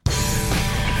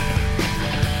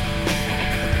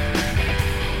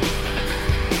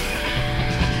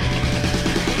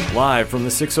Live from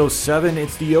the 607,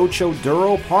 it's the Ocho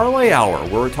Duro Parlay Hour,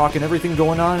 where we're talking everything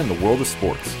going on in the world of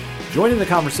sports. Join in the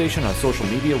conversation on social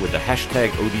media with the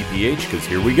hashtag ODPH, because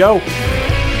here we go.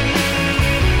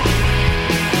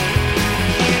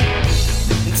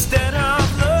 Instead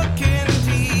of looking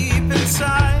deep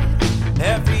inside,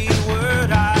 every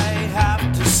word I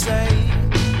have to say,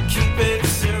 keep it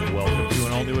simple. Welcome to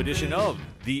an all-new edition of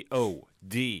the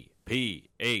ODPH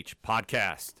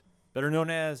podcast, better known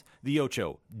as the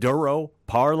Ocho Duro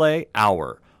Parlay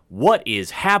Hour. What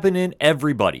is happening,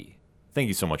 everybody? Thank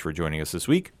you so much for joining us this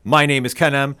week. My name is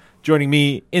Ken M. Joining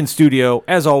me in studio,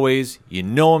 as always, you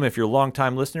know him if you're a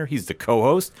longtime listener. He's the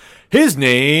co-host. His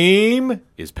name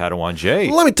is Padawan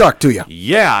J. Let me talk to you.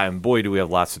 Yeah, and boy, do we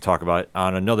have lots to talk about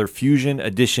on another fusion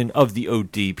edition of the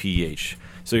ODPH.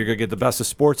 So you're going to get the best of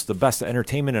sports, the best of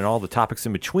entertainment, and all the topics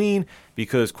in between,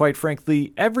 because quite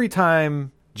frankly, every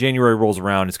time January rolls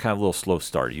around, it's kind of a little slow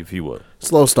start, if you would.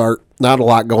 Slow start. Not a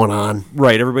lot going on.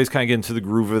 Right. Everybody's kind of getting to the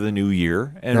groove of the new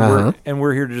year, and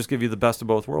we're here to just give you the best of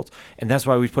both worlds. And that's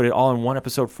why we put it all in one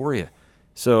episode for you.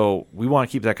 So we want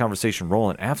to keep that conversation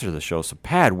rolling after the show. So,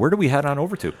 Pad, where do we head on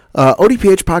over to?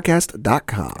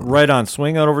 ODPHpodcast.com. Right on.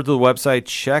 Swing on over to the website.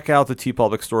 Check out the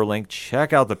TeePublic Store link.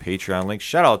 Check out the Patreon link.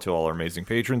 Shout out to all our amazing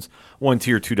patrons. One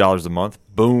tier, $2 a month.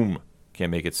 Boom.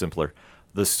 Can't make it simpler.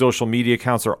 The social media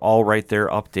accounts are all right there,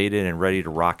 updated and ready to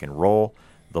rock and roll.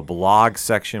 The blog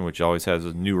section, which always has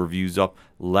new reviews up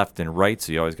left and right,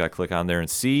 so you always got to click on there and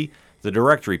see. The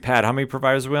directory. Pat, how many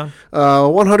providers are we on?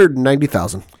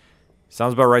 190,000.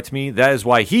 Sounds about right to me. That is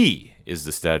why he is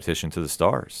the statistician to the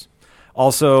stars.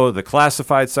 Also, the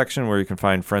classified section where you can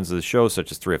find friends of the show,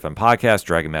 such as 3FM Podcast,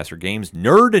 Dragon Master Games,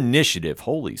 Nerd Initiative.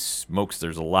 Holy smokes,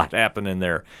 there's a lot happening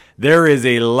there. There is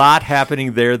a lot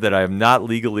happening there that I am not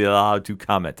legally allowed to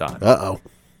comment on. Uh-oh.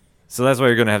 So that's why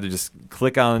you're going to have to just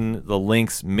click on the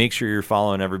links, make sure you're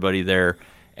following everybody there,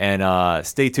 and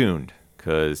stay tuned,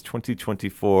 because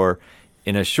 2024,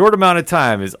 in a short amount of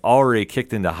time, is already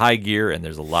kicked into high gear, and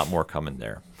there's a lot more coming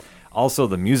there. Also,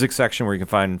 the music section where you can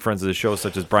find friends of the show,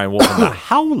 such as Brian Wolf and the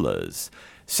Howlers,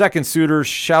 Second Suitors,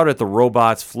 Shout at the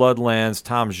Robots, Floodlands,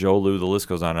 Tom Jolu, the list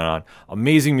goes on and on.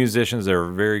 Amazing musicians that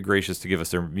are very gracious to give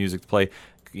us their music to play,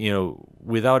 you know,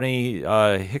 without any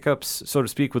hiccups, so to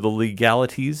speak, with the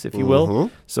legalities, if you will.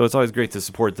 So it's always great to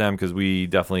support them, because we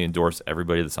definitely endorse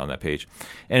everybody that's on that page.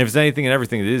 And if it's anything and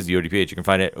everything that is the ODPH, you can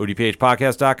find it at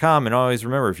odphpodcast.com. And always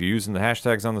remember, if you're using the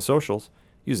hashtags on the socials,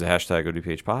 use the hashtag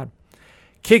ODPHpod.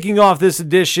 Kicking off this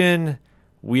edition,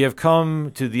 we have come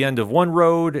to the end of one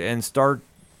road and start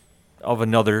of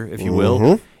another, if you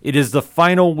will. It is the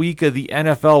final week of the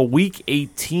NFL, Week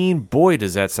 18. Boy,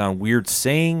 does that sound weird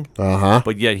saying.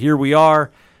 But yet here we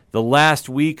are, the last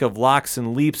week of locks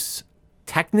and leaps,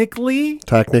 technically.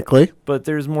 But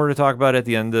there's more to talk about at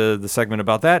the end of the segment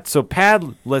about that. So, Pat,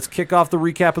 let's kick off the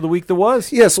recap of the week that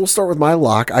was. Yes, we'll start with my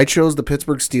lock. I chose the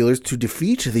Pittsburgh Steelers to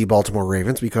defeat the Baltimore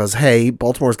Ravens because, hey,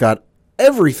 Baltimore's got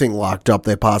everything locked up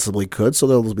they possibly could, so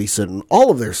they'll be sitting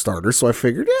all of their starters. So I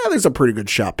figured, yeah, there's a pretty good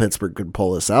shot Pittsburgh could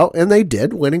pull this out, and they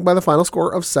did, winning by the final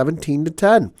score of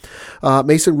 17-10.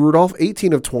 Mason Rudolph,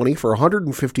 18 of 20 for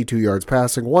 152 yards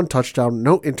passing, 1 touchdown,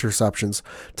 no interceptions.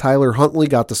 Tyler Huntley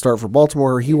got the start for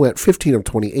Baltimore. He went 15 of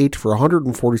 28 for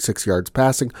 146 yards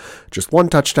passing, just 1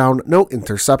 touchdown, no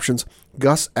interceptions.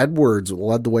 Gus Edwards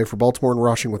led the way for Baltimore in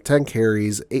rushing with 10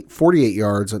 carries, 48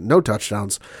 yards, no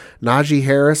touchdowns. Najee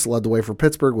Harris led the way for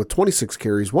Pittsburgh with 26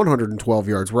 carries, 112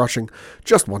 yards rushing,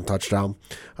 just 1 touchdown.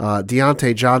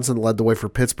 Deontay Johnson led the way for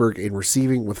Pittsburgh in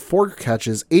receiving with 4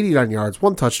 catches, 89 yards,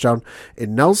 1 touchdown.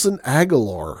 And Nelson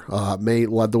Aguilar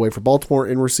led the way for Baltimore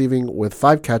in receiving with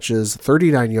 5 catches,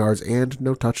 39 yards, and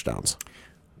no touchdowns.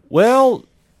 Well,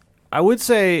 I would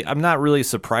say I'm not really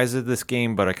surprised at this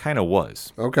game, but I kind of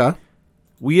was. Okay.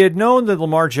 We had known that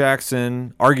Lamar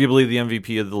Jackson, arguably the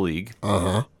MVP of the league,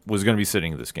 was going to be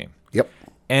sitting in this game. Yep.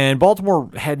 And Baltimore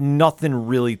had nothing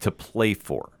really to play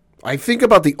for. I think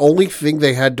about the only thing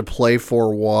they had to play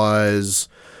for was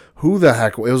who the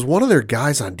heck? It was one of their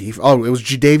guys on defense. Oh, it was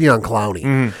Jadeveon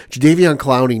Clowney. Jadeveon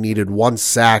Clowney needed 1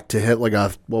 sack to hit like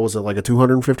a, what was it, like a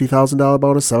 $250,000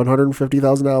 bonus,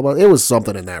 $750,000 bonus? It was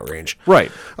something in that range.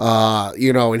 Right.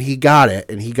 You know, and he got it,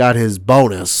 and he got his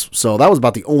bonus. So that was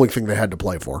about the only thing they had to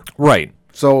play for. Right.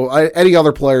 So any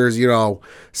other players, you know,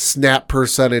 snap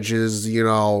percentages, you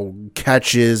know,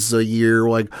 catches a year,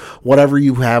 like whatever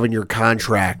you have in your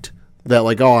contract that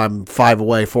like, oh, I'm 5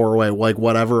 away, 4 away, like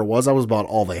whatever it was, that was about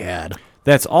all they had.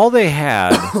 That's all they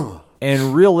had.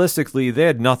 And realistically, they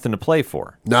had nothing to play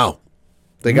for. No.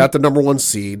 They got the number 1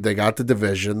 seed. They got the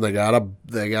division. They got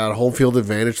home field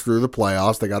advantage through the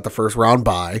playoffs. They got the first round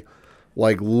bye.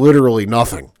 Like literally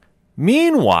nothing.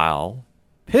 Meanwhile,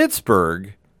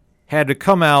 Pittsburgh had to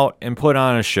come out and put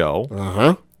on a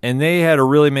show, and they had to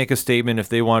really make a statement if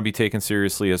they want to be taken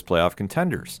seriously as playoff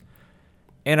contenders.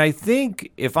 And I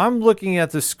think if I'm looking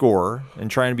at the score and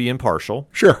trying to be impartial,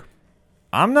 Sure.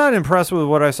 I'm not impressed with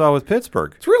what I saw with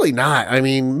Pittsburgh. It's really not. I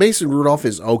mean, Mason Rudolph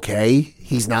is okay.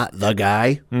 He's not the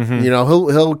guy. You know,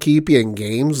 he'll keep you in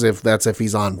games if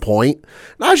he's on point.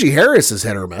 Najee Harris is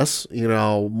hit or miss. You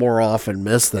know, more often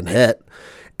miss than hit.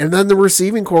 And then the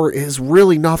receiving core is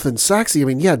really nothing sexy. I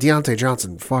mean, yeah, Deontay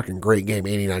Johnson, fucking great game,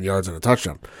 89 yards and a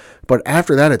touchdown. But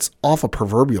after that, it's off a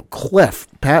proverbial cliff.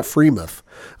 Pat Freemuth,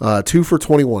 2 for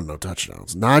 21, no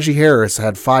touchdowns. Najee Harris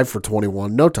had 5 for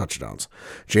 21, no touchdowns.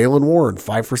 Jalen Warren,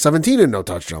 5 for 17 and no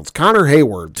touchdowns. Connor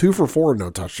Hayward, 2 for 4 and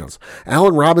no touchdowns.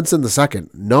 Allen Robinson II,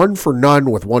 none for none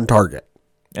with 1 target.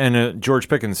 And George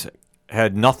Pickens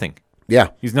had nothing. Yeah.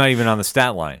 He's not even on the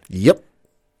stat line. Yep.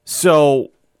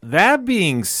 So, that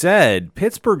being said,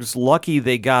 Pittsburgh's lucky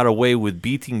they got away with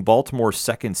beating Baltimore's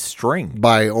second string.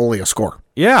 By only a score.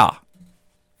 Yeah.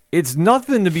 It's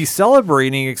nothing to be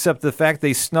celebrating except the fact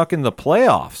they snuck in the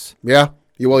playoffs. Yeah.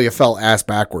 You fell ass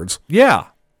backwards. Yeah.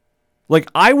 Like,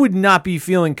 I would not be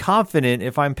feeling confident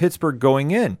if I'm Pittsburgh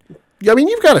going in. Yeah, I mean,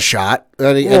 you've got a shot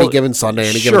any given Sunday,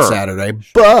 any given Saturday.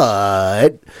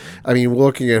 But, I mean,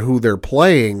 looking at who they're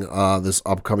playing this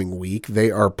upcoming week,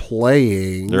 they're at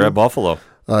Buffalo.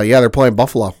 They're playing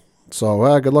Buffalo.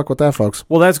 So, good luck with that, folks.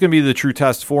 Well, that's going to be the true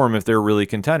test for them if they're really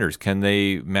contenders. Can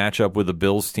they match up with a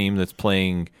Bills team that's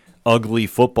playing ugly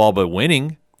football but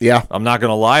winning? Yeah. I'm not going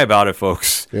to lie about it,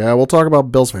 folks. Yeah, we'll talk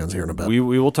about Bills fans here in a bit. We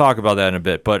will talk about that in a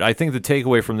bit. But I think the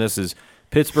takeaway from this is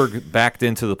Pittsburgh backed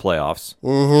into the playoffs.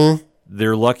 Mm-hmm.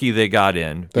 They're lucky they got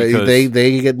in. They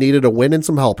needed a win and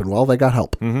some help, and, well, they got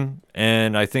help. Mm-hmm.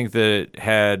 And I think that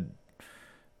had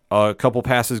a couple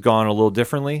passes gone a little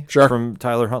differently from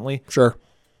Tyler Huntley,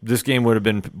 this game would have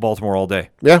been Baltimore all day.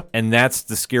 Yeah. And that's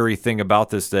the scary thing about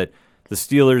this, that the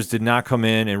Steelers did not come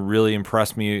in and really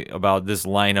impress me about this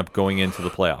lineup going into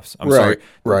the playoffs. I'm sorry.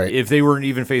 Right. If they weren't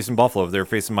even facing Buffalo, if they were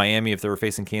facing Miami, if they were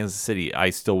facing Kansas City, I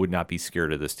still would not be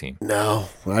scared of this team. No,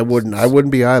 I wouldn't. I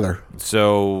wouldn't be either.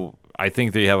 So I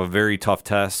think they have a very tough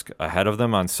task ahead of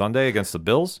them on Sunday against the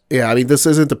Bills. Yeah, I mean, this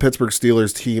isn't the Pittsburgh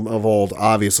Steelers team of old,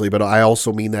 obviously, but I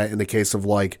also mean that in the case of,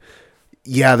 like,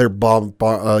 yeah, they're bummed.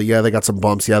 Yeah, they got some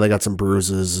bumps. Yeah, they got some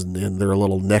bruises, and they're a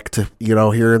little nicked,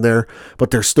 here and there. But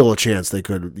there's still a chance they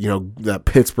could, that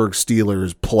Pittsburgh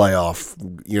Steelers playoff,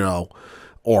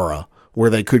 aura where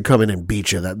they could come in and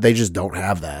beat you. That they just don't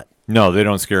have that. No, they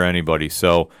don't scare anybody.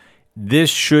 So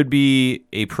this should be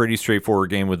a pretty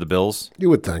straightforward game with the Bills. You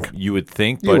would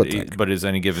think. But as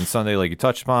any given Sunday, like you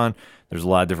touched upon, there's a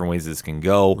lot of different ways this can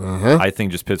go. I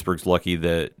think just Pittsburgh's lucky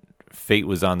that fate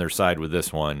was on their side with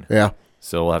this one. Yeah.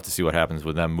 So we'll have to see what happens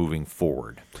with them moving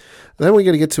forward. Then we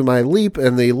got to get to my leap,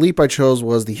 and the leap I chose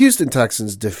was the Houston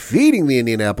Texans defeating the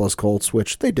Indianapolis Colts,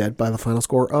 which they did by the final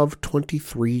score of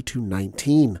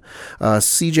 23-19.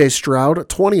 C.J. Stroud,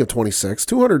 20 of 26,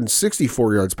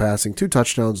 264 yards passing, 2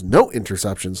 touchdowns, no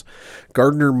interceptions.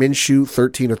 Gardner Minshew,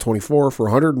 13 of 24 for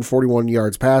 141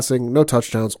 yards passing, no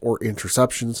touchdowns or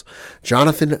interceptions.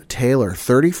 Jonathan Taylor,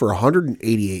 30 for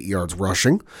 188 yards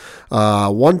rushing,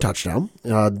 1 touchdown.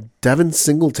 Devin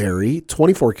Singletary,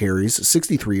 24 carries,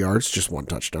 63 yards, just 1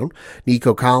 touchdown.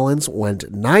 Nico Collins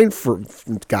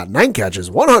got 9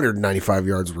 catches, 195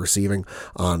 yards receiving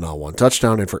on 1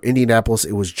 touchdown. And for Indianapolis,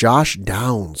 it was Josh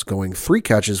Downs going 3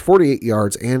 catches, 48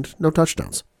 yards, and no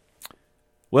touchdowns.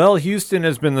 Well, Houston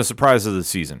has been the surprise of the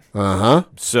season.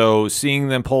 So seeing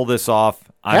them pull this off,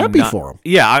 I'm happy for them.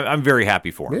 Yeah, I'm very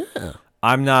happy for them. Yeah.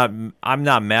 I'm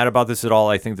not mad about this at all.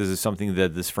 I think this is something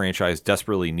that this franchise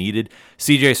desperately needed.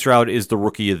 C.J. Stroud is the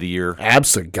rookie of the year.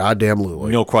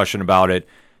 Absolutely. No question about it.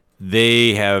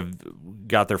 They have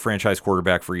got their franchise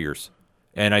quarterback for years.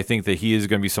 And I think that he is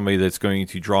going to be somebody that's going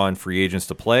to draw in free agents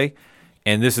to play.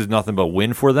 And this is nothing but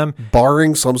win for them.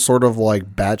 Barring some sort of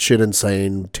like batshit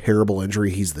insane, terrible injury,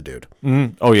 he's the dude.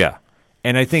 Mm-hmm. Oh, yeah.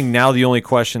 And I think now the only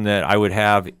question that I would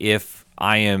have if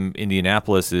I am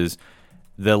Indianapolis is,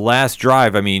 the last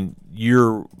drive, I mean,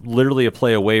 you're literally a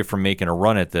play away from making a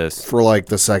run at this. For like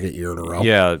the second year in a row.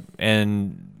 Yeah,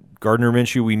 and Gardner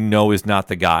Minshew we know is not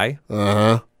the guy.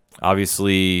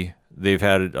 Obviously, they've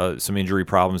had some injury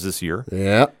problems this year.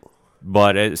 Yeah.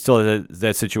 But still,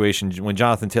 that situation, when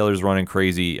Jonathan Taylor's running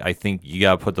crazy, I think you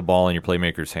got to put the ball in your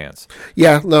playmaker's hands.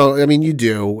 Yeah, no, I mean, you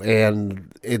do.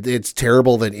 And it's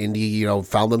terrible that Indy,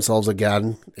 found themselves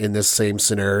again in this same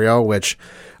scenario, which...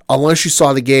 Unless you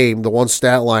saw the game, the one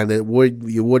stat line that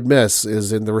you would miss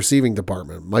is in the receiving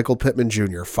department. Michael Pittman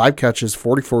Jr., 5 catches,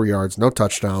 44 yards, no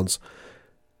touchdowns.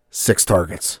 6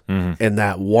 targets. And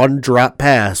that one drop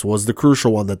pass was the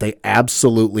crucial one that they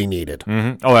absolutely needed.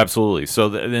 Oh, absolutely. So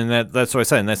that's what I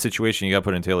said. In that situation, you got to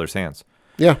put it in Taylor's hands.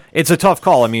 Yeah. It's a tough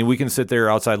call. I mean, we can sit there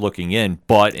outside looking in,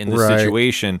 but in this Right.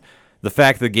 situation, the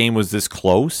fact the game was this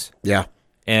close Yeah.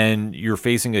 and you're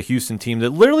facing a Houston team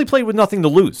that literally played with nothing to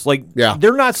lose. Like, Yeah.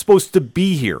 they're not supposed to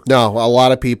be here. No, a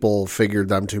lot of people figured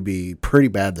them to be pretty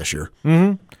bad this year.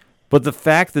 But the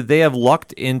fact that they have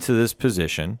lucked into this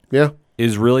position Yeah.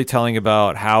 is really telling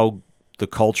about how the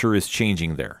culture is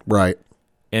changing there. Right.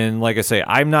 And like I say,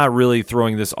 I'm not really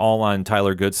throwing this all on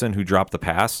Tyler Goodson, who dropped the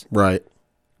pass. Right.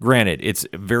 Granted, it's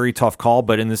a very tough call,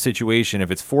 but in this situation,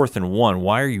 if it's 4th and 1,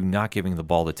 why are you not giving the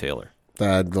ball to Taylor?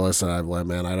 Listen,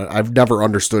 I've never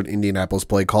understood Indianapolis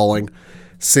play calling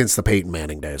since the Peyton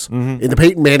Manning days. In the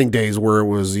Peyton Manning days, where it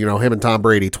was him and Tom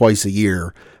Brady twice a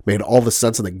year, made all the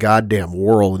sense in the goddamn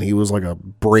world, and he was like a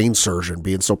brain surgeon,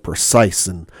 being so precise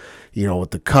and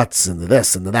with the cuts and the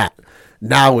this and the that.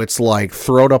 Now it's like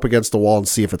throw it up against the wall and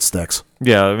see if it sticks.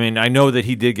 Yeah, I mean, I know that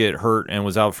he did get hurt and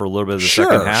was out for a little bit of the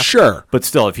second half. Sure. But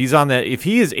still, if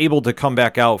he is able to come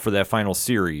back out for that final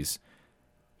series,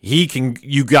 he can.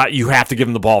 You have to give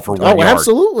him the ball for 1 yard. Oh,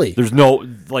 absolutely. There's no,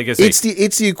 like I say,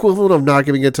 It's the equivalent of not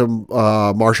giving it to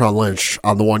Marshawn Lynch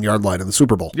on the 1 yard line in the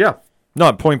Super Bowl. yeah,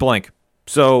 no, point blank.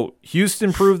 So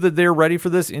Houston proved that they're ready for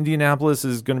this. Indianapolis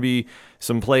is going to be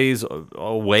some plays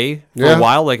away for a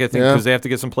while, like I think, because they have to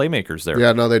get some playmakers there.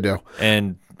 Yeah, no, they do.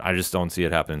 And I just don't see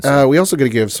it happening. So. We also got to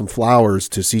give some flowers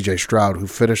to C.J. Stroud, who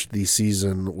finished the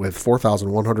season with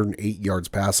 4,108 yards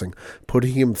passing,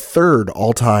 putting him 3rd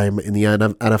all-time in the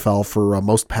NFL for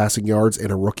most passing yards in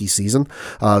a rookie season.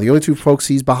 The only 2 folks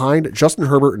he's behind, Justin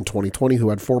Herbert in 2020, who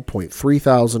had 4.3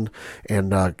 thousand,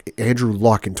 and Andrew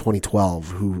Luck in 2012,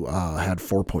 who had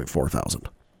 4.4 thousand.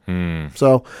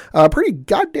 So, pretty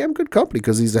goddamn good company,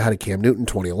 because he's ahead of Cam Newton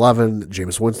 2011,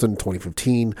 Jameis Winston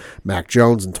 2015, Mac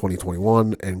Jones in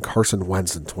 2021, and Carson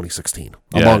Wentz in 2016,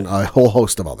 among a whole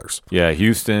host of others. Yeah,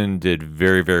 Houston did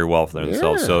very, very well for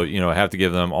themselves. So, I have to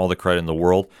give them all the credit in the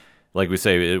world. Like we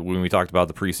say, when we talked about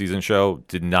the preseason show,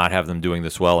 did not have them doing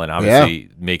this well, and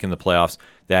obviously making the playoffs.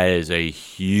 That is a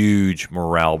huge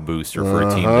morale booster for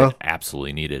a team that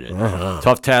absolutely needed it.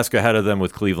 Tough task ahead of them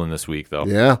with Cleveland this week, though.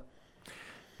 Yeah.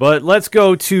 But let's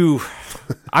go to,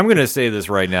 I'm going to say this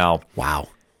right now. Wow.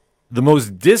 The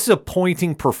most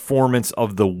disappointing performance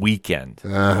of the weekend.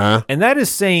 And that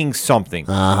is saying something.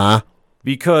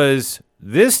 Because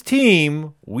this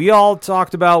team we all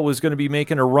talked about was going to be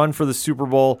making a run for the Super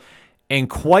Bowl. And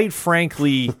quite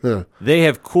frankly, they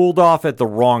have cooled off at the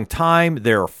wrong time.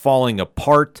 They're falling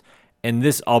apart. And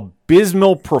this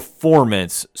abysmal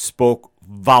performance spoke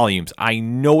volumes. I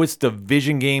know it's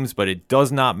division games, but it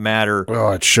does not matter.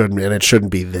 Oh, it shouldn't, and it shouldn't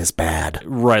be this bad.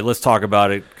 Right, let's talk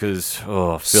about it, because,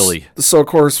 Philly. So, of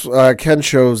course, Ken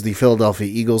chose the Philadelphia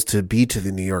Eagles to beat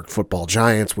the New York Football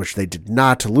Giants, which they did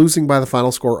not, losing by the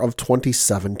final score of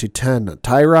 27-10.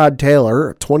 Tyrod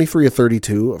Taylor, 23 of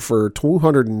 32 for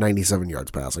 297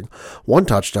 yards passing, 1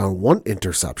 touchdown, 1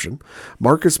 interception.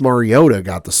 Marcus Mariota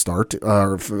got the start,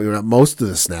 for most of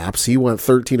the snaps. He went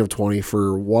 13 of 20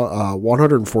 for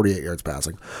 148 yards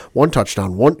passing, 1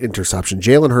 touchdown, 1 interception.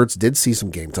 Jalen Hurts did see some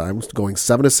game time, going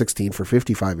 7 of 16 for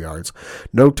 55 yards,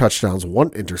 no touchdowns, 1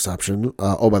 interception.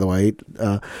 By the way,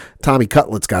 Tommy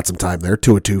Cutlets got some time there,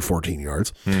 2 of 2, 14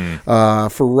 yards.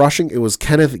 For rushing, it was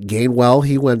Kenneth Gainwell.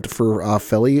 He went for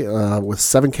Philly with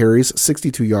 7 carries,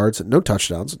 62 yards, no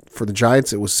touchdowns. For the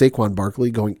Giants, it was Saquon Barkley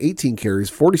going 18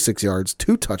 carries, 46 yards,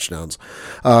 2 touchdowns.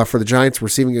 For the Giants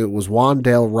receiving, it was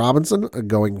Wan'Dale Robinson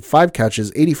going 5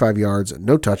 catches, 85 yards,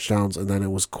 no touchdowns, and then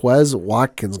it was Quez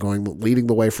Watkins leading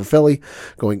the way for Philly,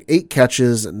 going 8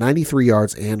 catches, 93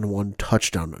 yards, and 1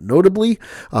 touchdown. Notably,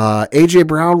 A.J.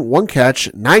 Brown, 1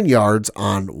 catch, 9 yards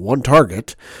on 1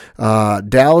 target.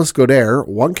 Dallas Goedert,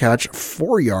 1 catch,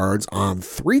 4 yards on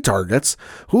 3 targets.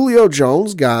 Julio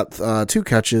Jones got 2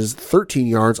 catches, 13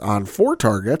 yards on 4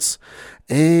 targets.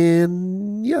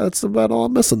 And yeah, that's about all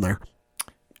I'm missing there.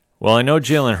 Well, I know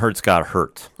Jalen Hurts got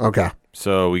hurt. Okay.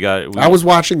 So I was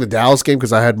watching the Dallas game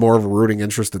because I had more of a rooting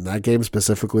interest in that game,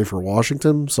 specifically for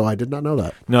Washington, so I did not know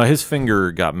that. No, his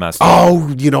finger got messed up. Oh,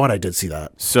 you know what? I did see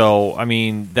that. So, I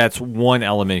mean, that's one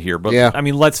element here. But, yeah. I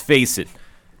mean, let's face it.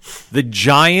 The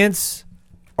Giants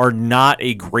are not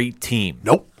a great team.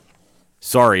 Nope.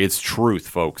 Sorry, it's truth,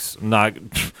 folks. I'm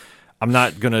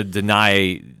not going to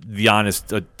deny the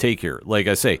honest take here. Like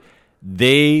I say,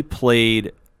 they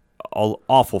played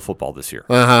awful football this year.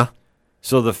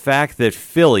 So the fact that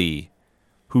Philly,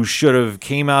 who should have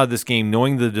came out of this game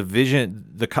knowing the division,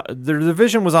 their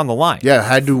division was on the line. Yeah,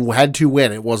 had to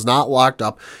win. It was not locked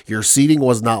up. Your seeding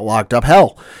was not locked up.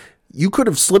 Hell, you could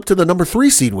have slipped to the number 3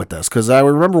 seed with this, because I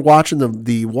remember watching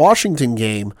the Washington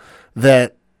game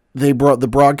that they brought the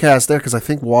broadcast there, because I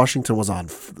think Washington was on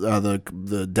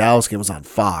the Dallas game was on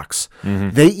Fox.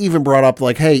 They even brought up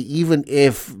like, hey, even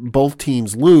if both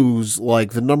teams lose,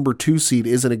 like the number 2 seed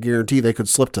isn't a guarantee. They could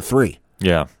slip to 3.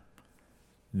 Yeah.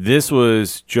 This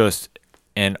was just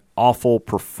an awful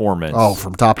performance. Oh,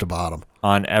 from top to bottom.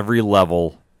 On every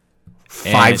level.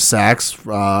 5 sacks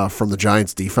from the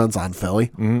Giants defense on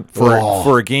Philly.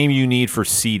 For a game you need for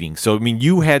seeding. So, I mean,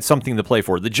 you had something to play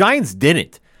for. The Giants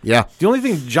didn't. Yeah. The only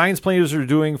thing Giants players are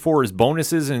doing for is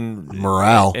bonuses and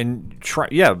morale.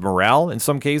 Morale in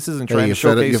some cases, and trying to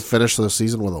showcase. You finish the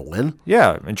season with a win?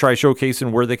 Yeah, and try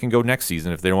showcasing where they can go next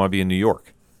season if they don't want to be in New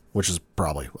York. Which is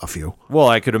probably a few. Well,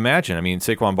 I could imagine. I mean,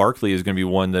 Saquon Barkley is going to be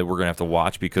one that we're going to have to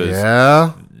watch because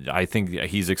I think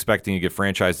he's expecting to get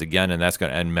franchised again, and that's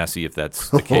going to end messy if that's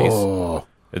the case.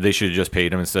 They should have just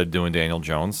paid him instead of doing Daniel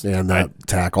Jones. And that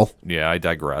tackle. Yeah, I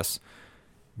digress.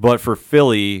 But for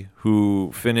Philly,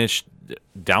 who finished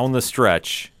down the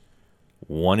stretch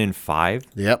 1-5.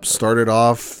 Yep, started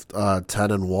off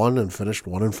 10-1 and finished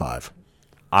 1-5.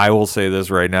 I will say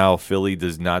this right now: Philly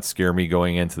does not scare me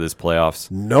going into this playoffs.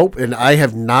 Nope, and I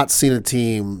have not seen a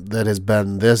team that has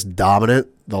been this dominant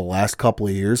the last couple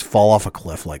of years fall off a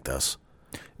cliff like this.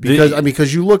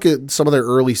 Because you look at some of their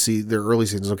early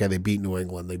seasons. Okay, they beat New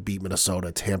England, they beat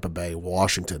Minnesota, Tampa Bay,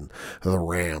 Washington, the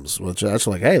Rams. Which that's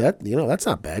like, hey, that's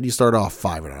not bad. You start off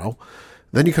 5-0,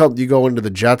 then you go into the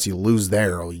Jets, you lose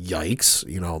there. Oh, yikes!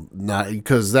 Not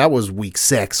because that was week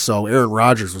 6, so Aaron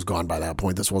Rodgers was gone by that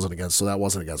point. That wasn't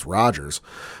against Rodgers.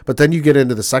 But then you get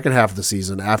into the second half of the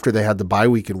season after they had the bye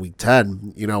week in week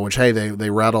 10. Which hey, they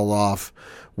rattled off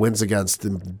wins against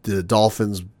the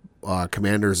Dolphins,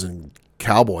 Commanders, and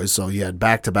Cowboys, so you had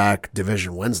back-to-back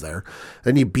division wins there.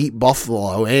 Then you beat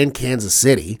Buffalo and Kansas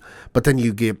City, but then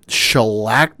you get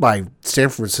shellacked by San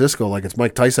Francisco like it's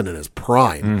Mike Tyson in his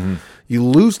prime. You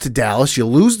lose to Dallas, you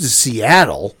lose to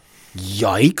Seattle.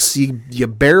 Yikes! You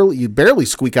barely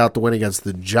squeak out the win against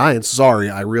the Giants. Sorry,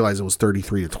 I realize it was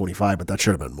 33-25, but that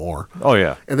should have been more. Oh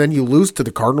yeah, and then you lose to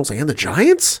the Cardinals and the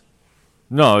Giants.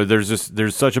 No,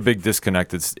 there's such a big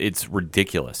disconnect. It's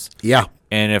ridiculous. Yeah.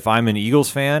 And if I'm an Eagles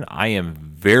fan, I am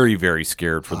very, very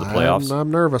scared for the playoffs.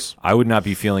 I'm nervous. I would not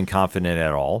be feeling confident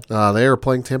at all. They are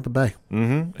playing Tampa Bay.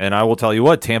 And I will tell you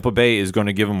what, Tampa Bay is going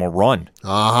to give them a run.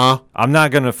 I'm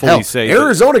not going to fully say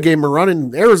Arizona gave them a run,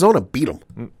 and Arizona beat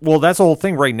them. Well, that's the whole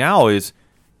thing right now is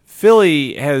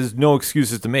Philly has no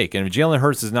excuses to make. And if Jalen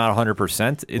Hurts is not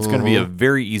 100%, it's going to be a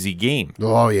very easy game.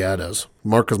 Oh, yeah, it is.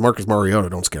 Marcus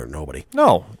Mariota don't scare nobody.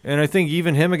 No, and I think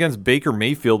even him against Baker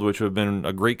Mayfield, which would have been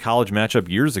a great college matchup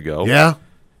years ago.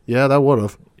 Yeah, that would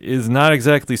have. Is not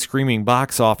exactly screaming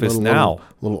box office now.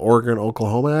 Little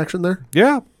Oregon-Oklahoma action there?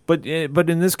 Yeah, but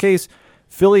in this case,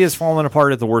 Philly has fallen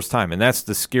apart at the worst time, and that's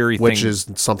the scary thing. Which is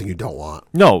something you don't want.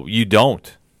 No, you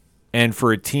don't. And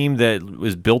for a team that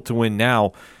was built to win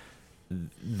now,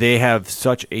 they have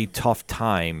such a tough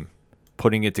time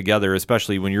putting it together,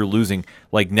 especially when you're losing.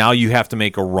 Like, now you have to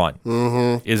make a run.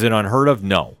 Is it unheard of?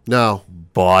 No.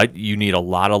 But you need a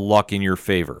lot of luck in your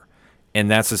favor. And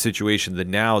that's the situation that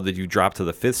now that you drop to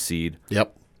the 5th seed,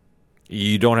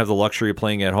 you don't have the luxury of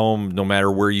playing at home no matter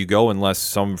where you go unless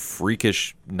some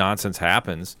freakish nonsense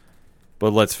happens.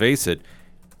 But let's face it,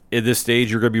 at this stage,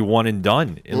 you're going to be one and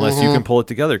done unless you can pull it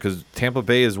together, because Tampa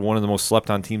Bay is one of the most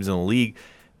slept-on teams in the league.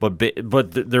 But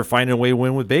they're finding a way to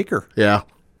win with Baker. Yeah.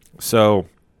 So,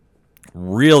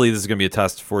 really, this is going to be a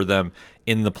test for them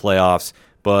in the playoffs.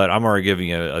 But I'm already giving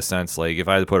you a sense, like, if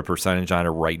I had to put a percentage on it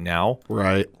right now,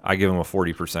 I give them a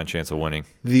 40% chance of winning.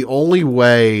 The only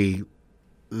way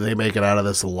they make it out of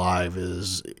this alive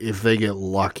is if they get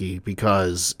lucky,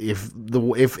 because if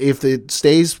it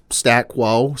stays stat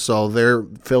quo, so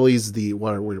Philly's the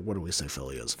what do we say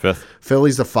Philly is? 5th.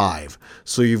 Philly's the 5.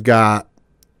 So you've got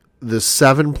the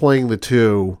 7 playing the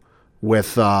 2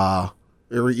 with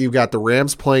you've got the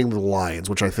Rams playing the Lions,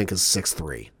 which I think is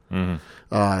 6-3.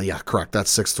 Yeah, correct.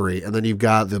 That's 6-3. And then you've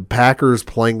got the Packers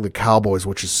playing the Cowboys,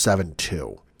 which is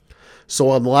 7-2.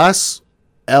 So unless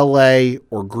LA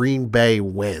or Green Bay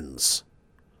wins,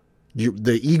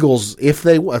 the Eagles,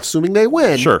 assuming they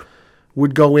win,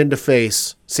 would go in to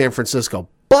face San Francisco.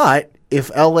 But if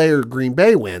LA or Green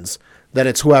Bay wins, then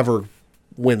it's whoever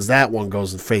wins that one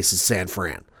goes and faces San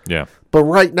Fran. Yeah. But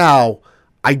right now,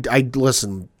 I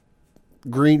listen,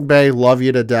 Green Bay, love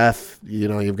you to death.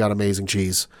 You've got amazing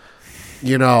cheese.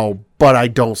 But I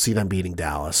don't see them beating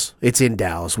Dallas. It's in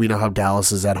Dallas. We know how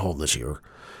Dallas is at home this year.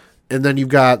 And then you've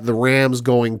got the Rams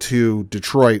going to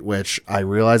Detroit, which I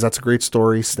realize that's a great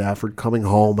story. Stafford coming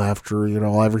home after,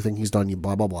 everything he's done,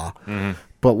 blah, blah, blah. Mm-hmm.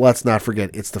 But let's not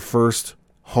forget, it's the first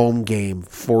home game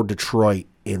for Detroit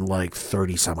in like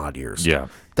 30 some odd years. Yeah.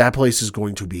 That place is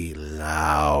going to be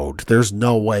loud. There's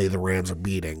no way the Rams are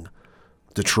beating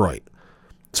Detroit.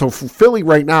 So Philly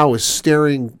right now is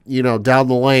staring, down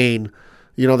the lane.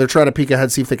 They're trying to peek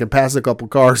ahead, see if they can pass a couple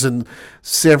cars, and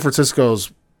San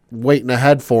Francisco's waiting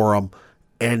ahead for them.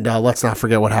 And let's not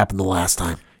forget what happened the last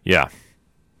time. Yeah.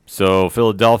 So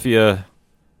Philadelphia,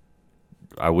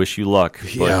 I wish you luck.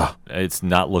 But Yeah. it's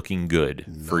not looking good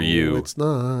for you. It's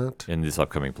not. In this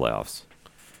upcoming playoffs.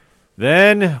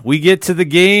 Then we get to the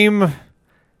game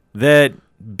that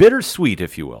bittersweet,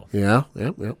 if you will. Yeah.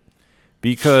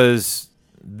 Because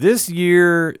this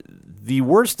year, the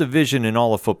worst division in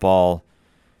all of football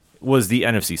was the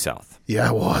NFC South. Yeah,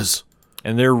 it was.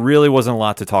 And there really wasn't a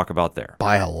lot to talk about there.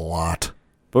 By a lot.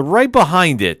 But right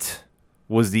behind it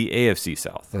was the AFC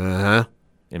South, Uh-huh.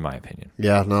 in my opinion.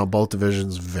 Yeah, no, both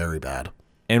divisions very bad.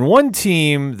 And one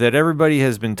team that everybody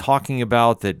has been talking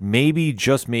about that maybe,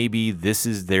 just maybe, this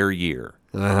is their year,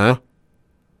 Uh-huh.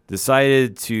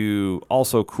 decided to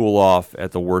also cool off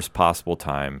at the worst possible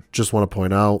time. Just want to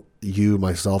point out, you,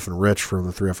 myself, and Rich from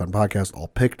the 3FN podcast all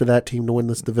picked that team to win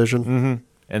this division. Mm-hmm.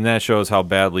 And that shows how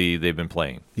badly they've been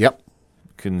playing. Yep.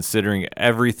 Considering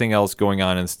everything else going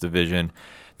on in this division.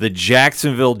 The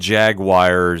Jacksonville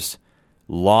Jaguars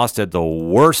lost at the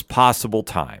worst possible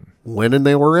time. Winning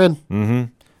they were in. Mm-hmm.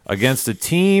 Against a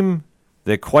team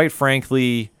that, quite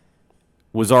frankly,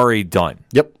 was already done.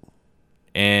 Yep.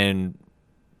 And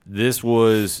this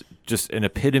was just an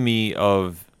epitome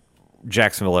of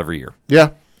Jacksonville every year. Yeah.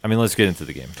 I mean, let's get into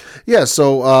the game. Yeah,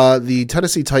 so the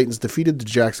Tennessee Titans defeated the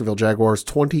Jacksonville Jaguars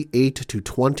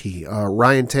 28-20.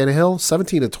 Ryan Tannehill,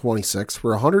 17-26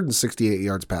 for 168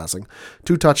 yards passing,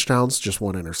 2 touchdowns, just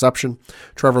 1 interception.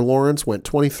 Trevor Lawrence went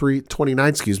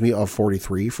 29 of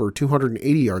 43 for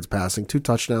 280 yards passing, 2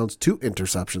 touchdowns, 2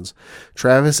 interceptions.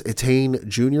 Travis Etienne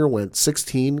Jr. went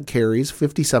 16 carries,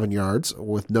 57 yards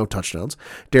with no touchdowns.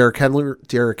 Derrick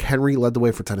Henry led the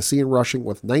way for Tennessee in rushing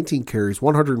with 19 carries,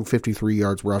 153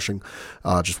 yards rushing,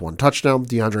 just 1 touchdown.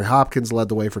 DeAndre Hopkins led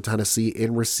the way for Tennessee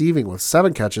in receiving with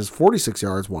 7 catches, 46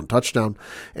 yards, 1 touchdown.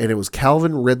 And it was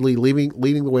Calvin Ridley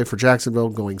leading the way for Jacksonville,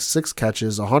 going 6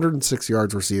 catches, 106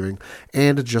 yards receiving,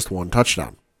 and just 1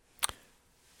 touchdown.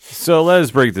 So let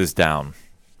us break this down.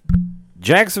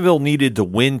 Jacksonville needed to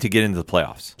win to get into the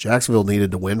playoffs. Jacksonville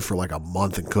needed to win for like a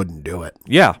month and couldn't do it.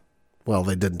 Yeah. Well,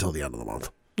 they did until the end of the month.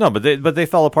 No, but they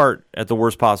fell apart at the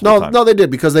worst possible time. No, they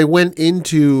did, because they went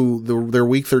into their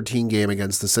Week 13 game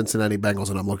against the Cincinnati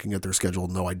Bengals, and I'm looking at their schedule.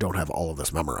 No, I don't have all of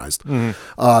this memorized.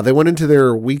 Mm-hmm. They went into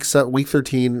their Week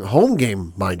 13 home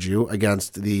game, mind you,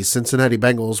 against the Cincinnati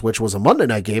Bengals, which was a Monday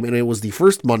night game, and it was the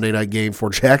first Monday night game for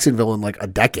Jacksonville in like a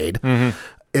decade. Mm-hmm.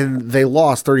 And they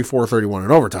lost 34-31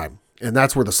 in overtime. And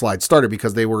that's where the slide started,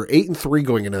 because they were 8-3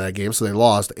 going into that game, so they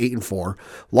lost 8-4.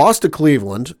 Lost to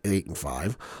Cleveland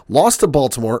 8-5. Lost to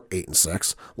Baltimore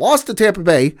 8-6. Lost to Tampa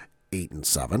Bay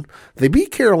 8-7. They beat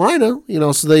Carolina,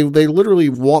 so they literally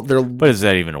want their. But is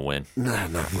that even a win? Nah,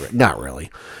 not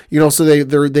really. So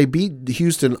they beat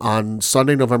Houston on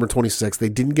Sunday, November 26th. They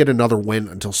didn't get another win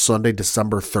until Sunday,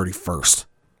 December 31st.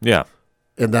 Yeah.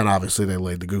 And then obviously they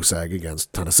laid the goose egg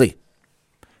against Tennessee.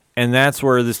 And that's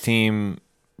where this team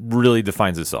really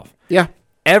defines itself. Yeah.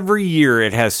 Every year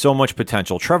it has so much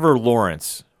potential. Trevor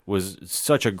Lawrence was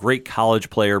such a great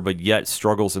college player, but yet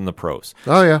struggles in the pros.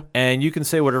 Oh, yeah. And you can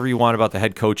say whatever you want about the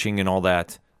head coaching and all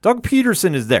that. Doug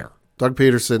Peterson is there. Doug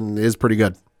Peterson is pretty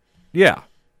good. Yeah.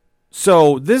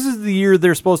 So this is the year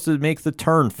they're supposed to make the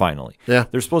turn finally. Yeah.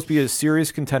 They're supposed to be a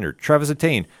serious contender. Travis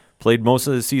Etienne played most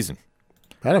of the season.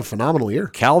 Had a phenomenal year.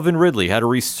 Calvin Ridley had a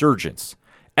resurgence.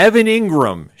 Evan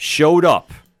Ingram showed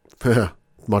up.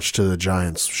 Much to the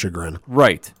Giants' chagrin.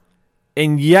 Right.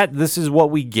 And yet this is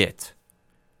what we get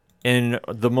in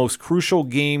the most crucial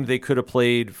game they could have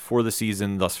played for the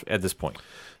season at this point.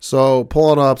 So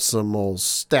pulling up some old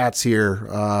stats here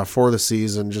for the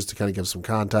season, just to kind of give some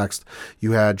context.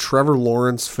 You had Trevor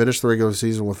Lawrence finish the regular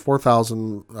season with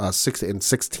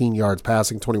 4,016 yards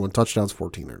passing, 21 touchdowns,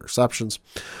 14 interceptions.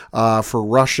 For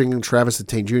rushing, Travis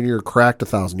Etienne Jr. cracked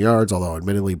 1,000 yards, although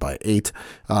admittedly by 8.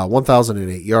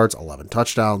 1,008 yards, 11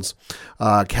 touchdowns.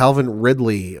 Calvin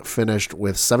Ridley finished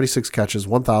with 76 catches,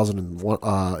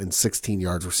 1,016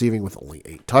 yards receiving with only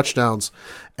 8 touchdowns.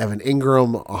 Evan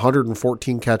Ingram,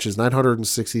 114 catches,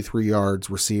 963 yards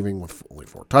receiving with only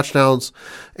 4 touchdowns.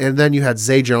 And then you had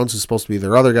Zay Jones, who's supposed to be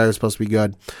their other guy who's supposed to be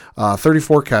good,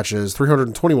 34 catches,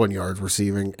 321 yards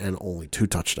receiving, and only 2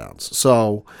 touchdowns.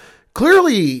 So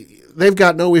clearly they've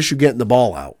got no issue getting the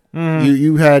ball out.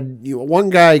 You had one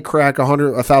guy crack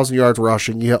 1,000 yards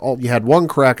rushing. You had one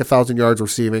crack 1,000 yards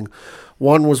receiving.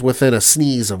 One was within a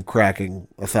sneeze of cracking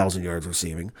 1,000 yards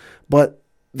receiving. But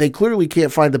they clearly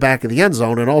can't find the back of the end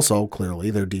zone, and also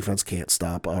clearly their defense can't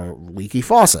stop a leaky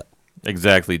faucet.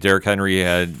 Exactly. Derrick Henry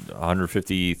had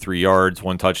 153 yards,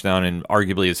 1 touchdown, and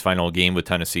arguably his final game with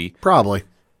Tennessee. Probably.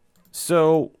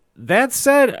 So that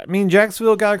said, I mean,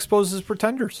 Jacksonville got exposed as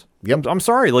pretenders. Yep. I'm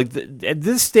sorry. Like at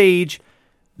this stage,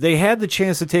 they had the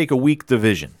chance to take a weak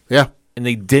division. Yeah. And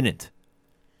they didn't.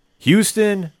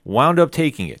 Houston wound up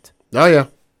taking it. Oh, yeah.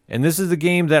 And this is the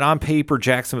game that on paper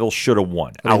Jacksonville should have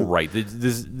won outright.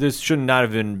 This should not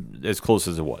have been as close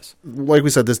as it was. Like we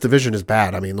said, this division is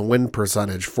bad. I mean, the win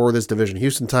percentage for this division,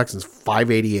 Houston Texans,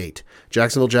 588.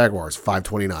 Jacksonville Jaguars,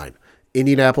 529.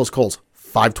 Indianapolis Colts,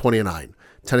 529.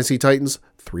 Tennessee Titans,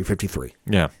 353.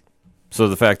 Yeah. So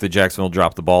the fact that Jacksonville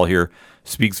dropped the ball here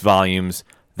speaks volumes.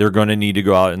 They're going to need to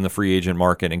go out in the free agent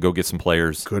market and go get some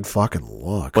players. Good fucking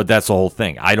luck. But that's the whole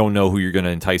thing. I don't know who you're going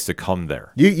to entice to come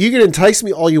there. You can entice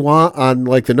me all you want on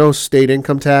like the no state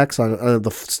income tax on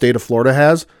the state of Florida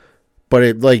has,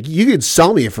 but you could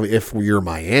sell me if you're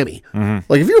Miami. Mm-hmm.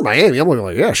 Like if you're Miami, I'm looking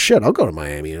like, yeah, shit, I'll go to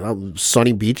Miami.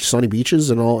 Sunny beaches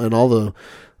and all the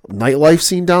nightlife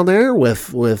scene down there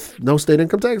with no state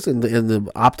income tax and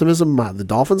the optimism the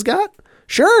Dolphins got.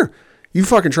 Sure. You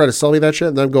fucking try to sell me that shit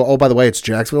and then go, oh, by the way, it's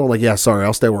Jacksonville. I'm like, yeah, sorry,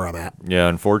 I'll stay where I'm at. Yeah,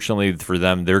 unfortunately for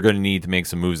them, they're going to need to make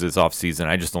some moves this offseason.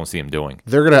 I just don't see them doing.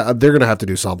 They're gonna have to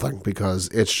do something because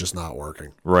it's just not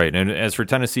working. Right, and as for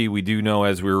Tennessee, we do know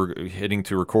as we were hitting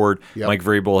to record, Mike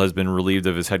Vrabel has been relieved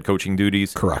of his head coaching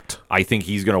duties. Correct. I think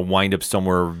he's going to wind up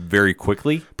somewhere very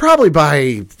quickly. Probably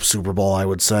by Super Bowl, I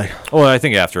would say. Oh, I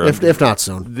think after. If not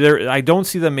soon. I don't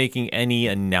see them making any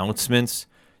announcements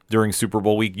during Super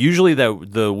Bowl week. Usually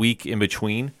the week in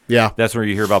between. Yeah. That's where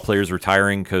you hear about players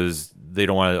retiring because they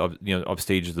don't want to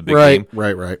upstage the big game.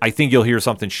 Right. I think you'll hear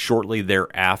something shortly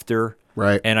thereafter.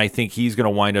 Right. And I think he's going to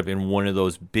wind up in one of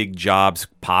those big jobs,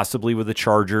 possibly with the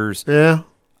Chargers. Yeah.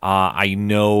 I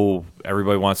know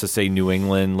everybody wants to say New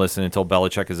England. Listen, until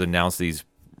Belichick has announced he's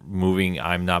moving,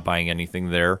 I'm not buying anything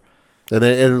there.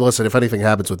 And listen, if anything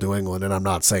happens with New England, and I'm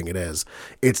not saying it is,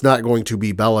 it's not going to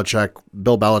be Belichick.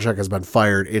 Bill Belichick has been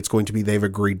fired. It's going to be they've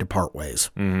agreed to part ways.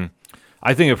 Mm-hmm.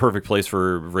 I think a perfect place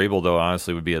for Vrabel, though,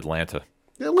 honestly, would be Atlanta.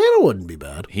 Atlanta wouldn't be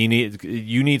bad. You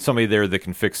need somebody there that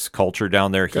can fix culture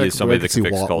down there. He is somebody that can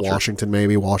fix culture. Washington,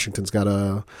 maybe. Washington's got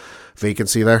a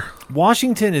vacancy there.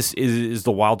 Washington is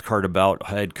the wild card about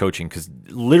head coaching because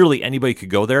literally anybody could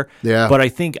go there. Yeah. But I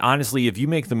think, honestly, if you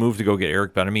make the move to go get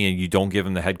Eric Bieniemy and you don't give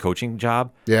him the head coaching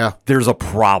job, there's a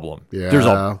problem. Yeah. There's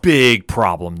a big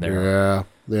problem there.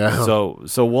 Yeah.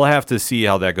 So we'll have to see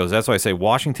how that goes. That's why I say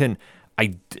Washington,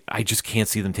 I just can't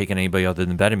see them taking anybody other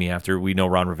than Bieniemy after we know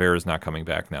Ron Rivera is not coming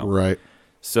back now. Right.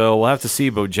 So we'll have to see.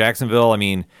 But Jacksonville, I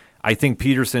mean, I think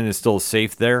Peterson is still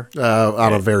safe there.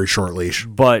 On a very short leash.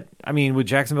 But, I mean, with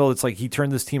Jacksonville, it's like he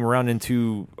turned this team around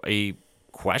into a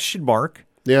question mark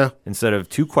instead of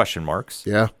 2 question marks.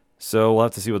 Yeah. So we'll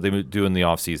have to see what they do in the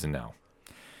offseason now.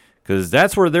 Because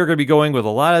that's where they're going to be going with a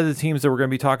lot of the teams that we're going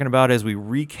to be talking about as we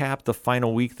recap the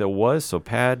final week that was. So,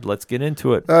 Pad, let's get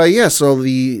into it. So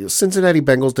the Cincinnati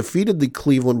Bengals defeated the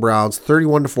Cleveland Browns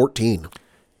 31-14.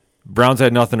 Browns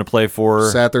had nothing to play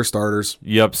for. Sat their starters.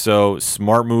 Yep, so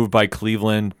smart move by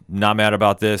Cleveland. Not mad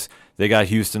about this. They got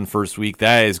Houston first week.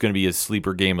 That is going to be a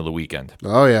sleeper game of the weekend.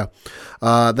 Oh, yeah.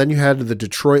 Then you had the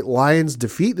Detroit Lions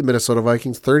defeat the Minnesota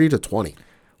Vikings 30-20.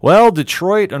 Well,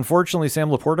 Detroit, unfortunately, Sam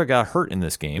Laporta got hurt in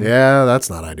this game. Yeah, that's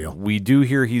not ideal. We do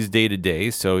hear he's day-to-day,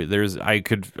 so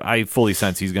I fully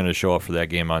sense he's going to show up for that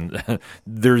game.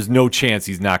 There's no chance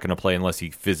he's not going to play unless he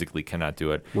physically cannot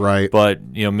do it. Right. But,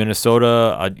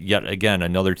 Minnesota, yet again,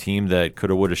 another team that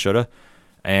coulda, woulda, shoulda,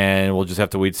 and we'll just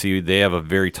have to wait to see. They have a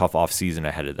very tough offseason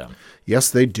ahead of them. Yes,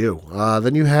 they do.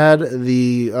 Then you had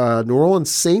the New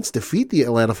Orleans Saints defeat the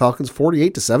Atlanta Falcons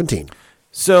 48-17.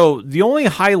 So the only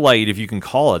highlight, if you can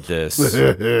call it this,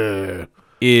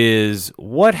 is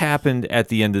what happened at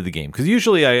the end of the game. Because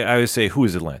usually I always say, who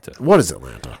is Atlanta? What is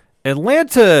Atlanta?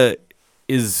 Atlanta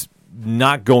is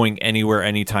not going anywhere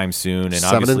anytime soon. And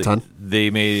 7-10.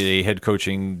 They made a head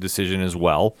coaching decision as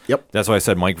well. Yep. That's why I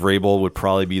said Mike Vrabel would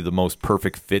probably be the most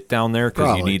perfect fit down there because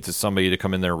you Probably. need somebody to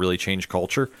come in there and really change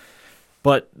culture.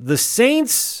 But the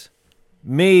Saints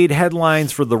made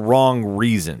headlines for the wrong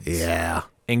reasons. Yeah.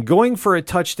 And going for a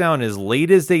touchdown as late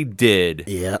as they did,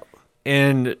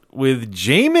 and with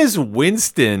Jameis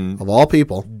Winston, of all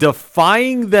people,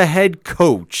 defying the head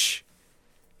coach,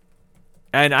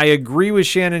 and I agree with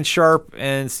Shannon Sharp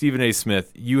and Stephen A.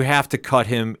 Smith, you have to cut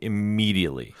him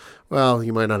immediately. Well,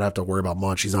 you might not have to worry about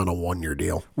much. He's on a 1-year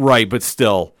deal. Right, but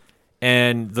still.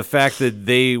 And the fact that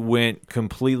they went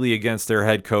completely against their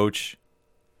head coach,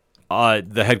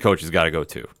 the head coach has got to go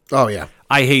too. Oh, yeah.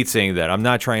 I hate saying that. I'm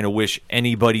not trying to wish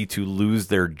anybody to lose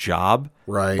their job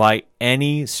by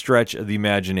any stretch of the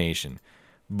imagination.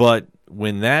 But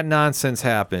when that nonsense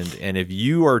happened, and if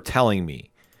you are telling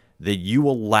me that you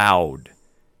allowed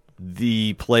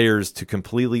the players to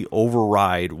completely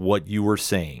override what you were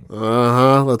saying.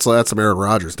 That's some Aaron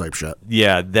Rodgers type shit.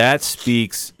 Yeah, that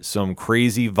speaks some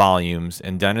crazy volumes.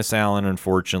 And Dennis Allen,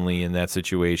 unfortunately, in that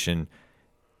situation,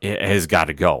 has got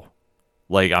to go.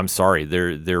 Like, I'm sorry,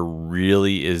 there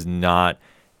really is not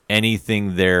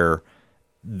anything there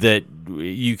that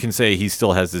you can say he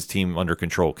still has his team under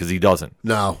control, because he doesn't.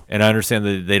 No. And I understand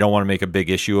that they don't want to make a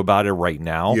big issue about it right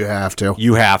now. You have to.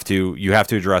 You have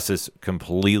to address this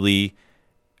completely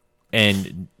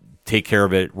and take care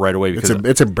of it right away. Because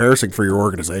it's embarrassing for your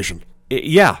organization.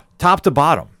 Top to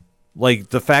bottom.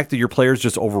 Like, the fact that your players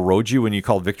just overrode you when you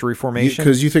called victory formation.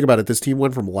 Because you think about it, this team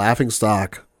went from laughing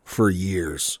stock for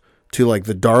years to like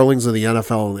the darlings of the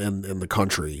NFL and the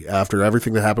country after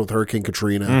everything that happened with Hurricane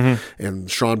Katrina and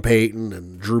Sean Payton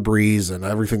and Drew Brees and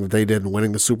everything that they did in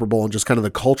winning the Super Bowl, and just kind of the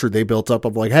culture they built up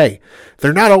of like, hey,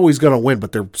 they're not always going to win,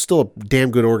 but they're still a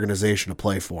damn good organization to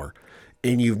play for.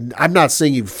 And I'm not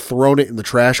saying you've thrown it in the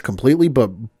trash completely, but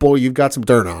boy, you've got some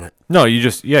dirt on it. No, you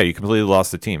completely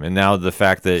lost the team. And now the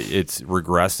fact that it's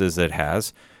regressed as it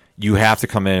has, you have to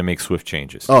come in and make swift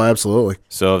changes. Oh, absolutely.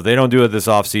 So if they don't do it this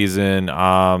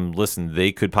offseason, listen,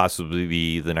 they could possibly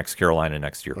be the next Carolina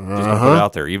next year. Just gonna put it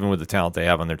out there, even with the talent they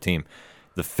have on their team.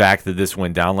 The fact that this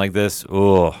went down like this,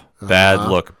 bad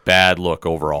look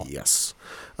overall. Yes.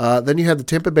 Then you had the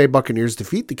Tampa Bay Buccaneers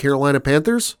defeat the Carolina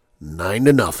Panthers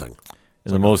 9-0.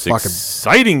 In the most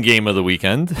exciting game of the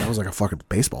weekend. That was like a fucking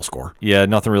baseball score. Yeah,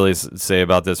 nothing really to say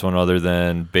about this one other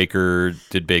than Baker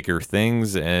did Baker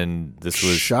things, and this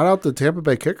was... Shout out the Tampa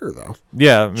Bay kicker, though.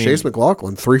 Yeah. I mean, Chase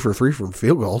McLaughlin, 3 for 3 from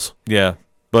field goals. Yeah.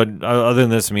 But other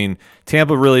than this, I mean,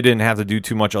 Tampa really didn't have to do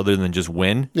too much other than just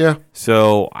win. Yeah.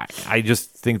 So I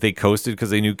just think they coasted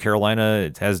because they knew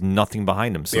Carolina has nothing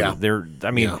behind them. So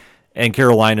and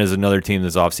Carolina is another team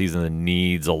this offseason that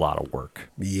needs a lot of work.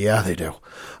 Yeah, they do.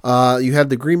 You had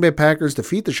the Green Bay Packers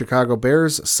defeat the Chicago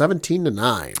Bears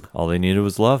 17-9. All they needed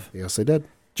was love. Yes, they did.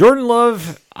 Jordan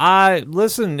Love,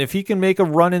 listen, if he can make a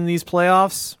run in these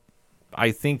playoffs,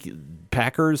 I think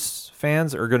Packers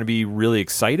fans are going to be really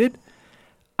excited.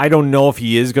 I don't know if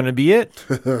he is going to be it.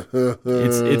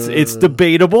 It's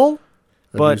debatable.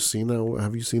 Have you seen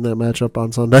that matchup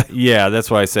on Sunday? Yeah, that's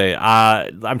why I say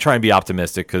I'm trying to be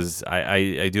optimistic because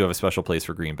I do have a special place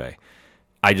for Green Bay.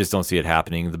 I just don't see it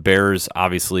happening. The Bears,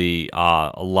 obviously,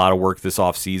 a lot of work this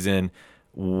offseason.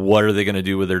 What are they going to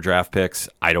do with their draft picks?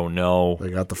 I don't know. They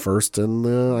got the first and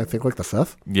I think like the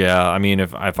fifth. Yeah, I mean,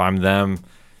 if I'm them,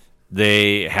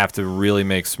 they have to really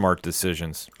make smart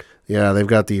decisions. Yeah, they've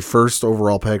got the first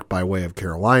overall pick by way of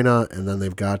Carolina, and then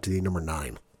they've got the number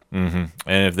 9. Mm-hmm.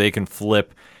 And if they can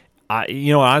flip,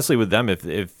 honestly, with them, if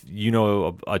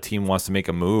a team wants to make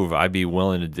a move, I'd be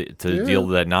willing to deal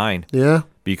with that 9. Yeah,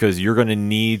 because you're going to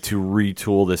need to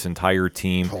retool this entire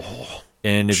team. Oh,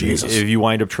 and if you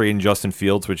wind up trading Justin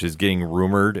Fields, which is getting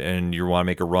rumored, and you want to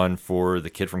make a run for the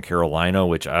kid from Carolina,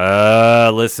 which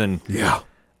listen,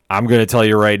 I'm going to tell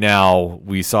you right now,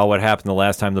 we saw what happened the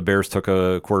last time the Bears took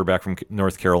a quarterback from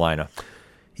North Carolina.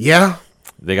 Yeah.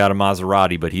 They got a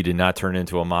Maserati, but he did not turn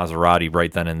into a Maserati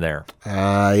right then and there.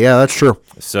 Yeah, that's true.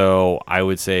 So I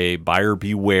would say buyer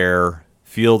beware.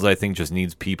 Fields, I think, just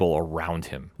needs people around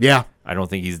him. Yeah. I don't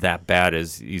think he's that bad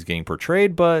as he's getting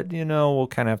portrayed, but, we'll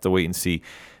kind of have to wait and see.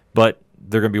 But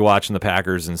they're going to be watching the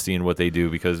Packers and seeing what they do,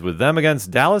 because with them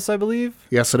against Dallas, I believe.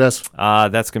 Yes, it is.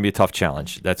 That's going to be a tough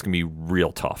challenge. That's going to be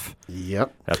real tough.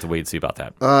 Yep. Have to wait and see about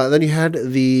that. Then you had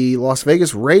the Las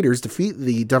Vegas Raiders defeat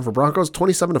the Denver Broncos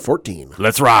 27-14.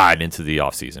 Let's ride into the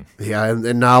offseason. Yeah,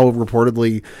 and now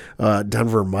reportedly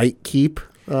Denver might keep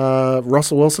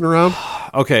Russell Wilson around.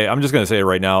 Okay, I'm just going to say it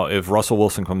right now. If Russell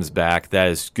Wilson comes back, that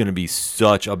is going to be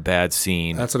such a bad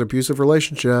scene. That's an abusive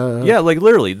relationship. Yeah, like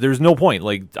literally, there's no point.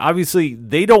 Like, obviously,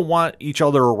 they don't want each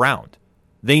other around.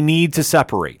 They need to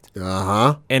separate.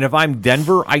 Uh-huh. And if I'm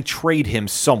Denver, I trade him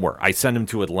somewhere. I send him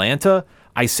to Atlanta.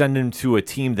 I send him to a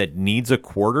team that needs a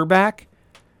quarterback.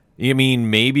 I mean,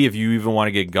 maybe if you even want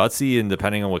to get gutsy, and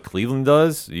depending on what Cleveland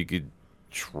does, you could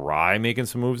try making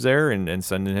some moves there and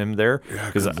sending him there.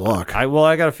 Yeah, good luck. I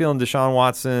got a feeling Deshaun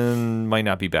Watson might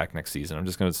not be back next season. I'm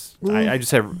just going to I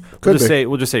just have we'll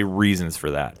just say reasons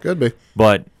for that. Could be.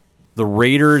 But the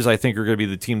Raiders, I think, are going to be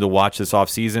the team to watch this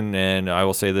offseason, and I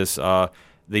will say this,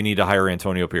 they need to hire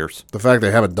Antonio Pierce. The fact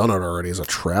they haven't done it already is a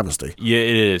travesty. Yeah,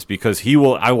 it is, because he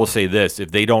will. I will say this: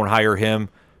 if they don't hire him,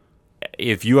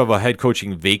 if you have a head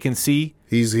coaching vacancy,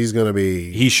 He's going to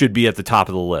be. he should be at the top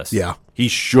of the list. Yeah. He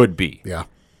should be. Yeah.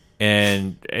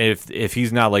 And if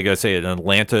he's not, like I say, in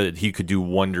Atlanta, he could do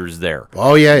wonders there.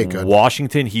 Oh, yeah, he could.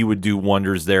 Washington, he would do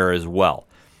wonders there as well.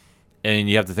 And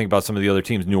you have to think about some of the other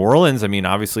teams. New Orleans, I mean,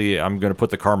 obviously, I'm going to put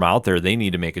the karma out there. They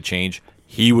need to make a change.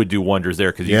 He would do wonders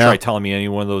there, because you try telling me any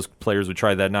one of those players would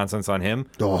try that nonsense on him?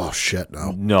 Oh, shit,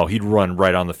 no. No, he'd run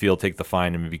right on the field, take the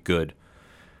fine, and be good.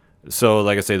 So,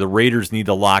 like I say, the Raiders need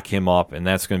to lock him up, and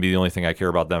that's going to be the only thing I care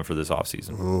about them for this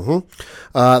offseason.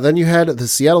 Then you had the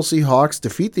Seattle Seahawks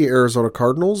defeat the Arizona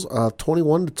Cardinals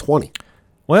 21-20.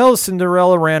 Well,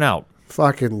 Cinderella ran out.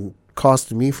 Fucking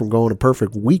costing me from going a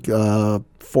perfect week,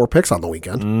 4 picks on the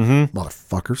weekend.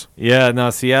 Motherfuckers. Yeah, no,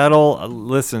 Seattle,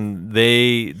 listen,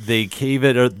 they cave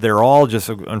it. They're all just,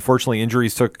 unfortunately,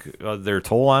 injuries took their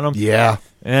toll on them. Yeah.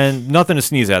 And nothing to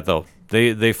sneeze at, though.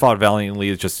 They fought valiantly.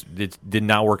 It did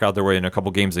not work out their way in a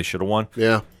couple games they should have won.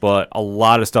 Yeah. But a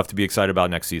lot of stuff to be excited about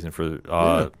next season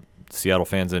for Seattle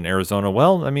fans in Arizona.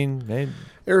 Well, I mean,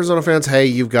 Arizona fans, hey,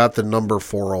 you've got the number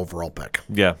 4 overall pick.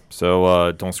 yeah,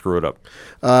 so don't screw it up.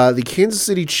 The Kansas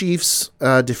City Chiefs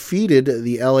defeated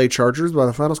the LA Chargers by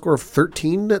the final score of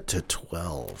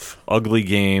 13-12. Ugly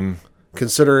game.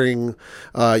 Considering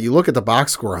you look at the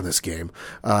box score on this game,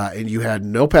 and you had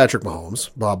no Patrick Mahomes.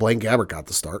 Blaine Gabbert got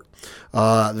the start.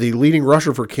 The leading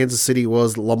rusher for Kansas City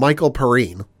was LaMichael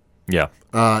Perrine. Yeah.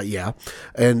 Yeah.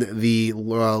 And the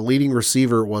leading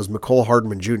receiver was Mecole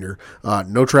Hardman Jr.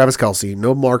 No Travis Kelce,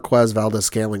 no Marquez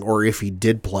Valdez-Scantling, or if he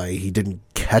did play, he didn't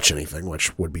catch anything,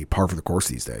 which would be par for the course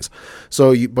these days.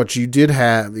 So, but you did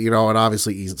have, and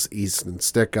obviously Easton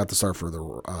Stick got the start for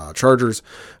the Chargers,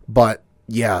 but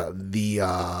yeah, the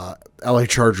LA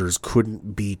Chargers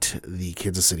couldn't beat the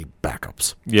Kansas City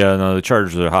backups. Yeah, no, the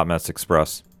Chargers are a hot mess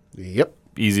express. Yep.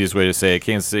 Easiest way to say it.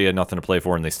 Kansas City had nothing to play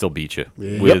for, and they still beat you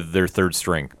with their third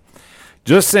string.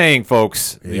 Just saying,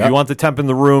 folks. If you want the temp in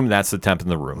the room, that's the temp in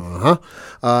the room.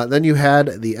 Then you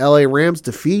had the LA Rams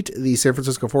defeat the San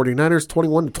Francisco 49ers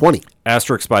 21-20.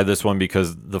 Asterisk by this one,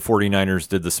 because the 49ers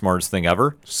did the smartest thing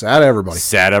ever. Sat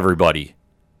everybody.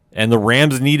 And the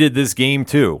Rams needed this game,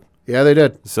 too. Yeah, they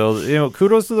did. So,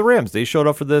 kudos to the Rams. They showed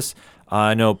up for this.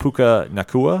 I know Puka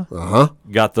Nakua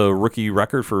got the rookie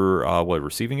record for,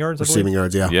 receiving yards? Receiving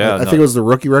yards, yeah. Yeah, I think it was the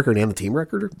rookie record and the team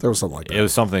record. There was something like that. It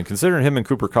was something. Considering him and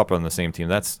Cooper Kupp on the same team,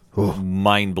 that's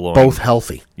mind-blowing. Both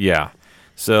healthy. Yeah.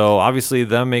 So, obviously,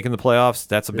 them making the playoffs,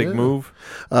 that's a big move.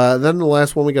 Then the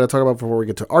last one we got to talk about before we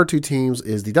get to our two teams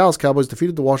is the Dallas Cowboys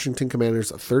defeated the Washington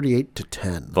Commanders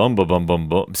 38-10. Bum, bum, bum, bum,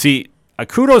 bum. See,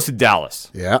 kudos to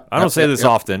Dallas. Yeah. I don't say this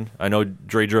often. I know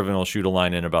Dre Driven will shoot a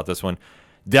line in about this one.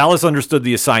 Dallas understood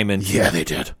the assignment. Yeah, they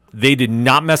did. They did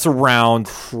not mess around.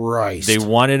 Christ. They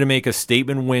wanted to make a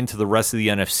statement win to the rest of the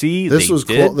NFC. This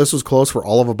was close for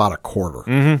all of about a quarter.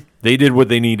 Mm-hmm. They did what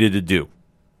they needed to do.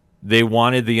 They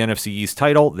wanted the NFC East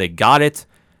title. They got it.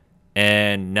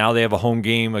 And now they have a home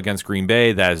game against Green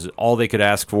Bay. That is all they could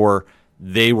ask for.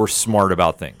 They were smart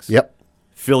about things. Yep.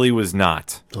 Philly was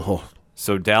not. Oh.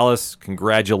 So, Dallas,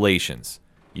 congratulations.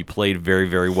 You played very,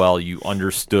 very well. You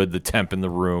understood the temp in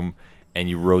the room, and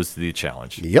you rose to the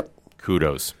challenge. Yep.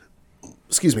 Kudos.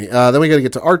 Excuse me. Then we got to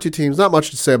get to our two teams. Not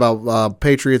much to say about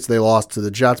Patriots. They lost to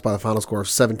the Jets by the final score of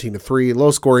 17-3.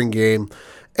 Low-scoring game.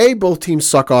 Both teams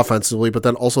suck offensively, but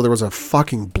then also there was a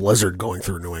fucking blizzard going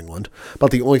through New England.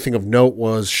 But the only thing of note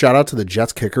was shout out to the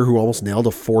Jets kicker who almost nailed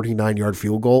a 49-yard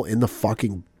field goal in the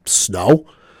fucking snow.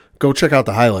 Go check out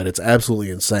the highlight. It's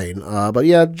absolutely insane. But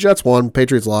yeah, Jets won.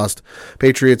 Patriots lost.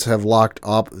 Patriots have locked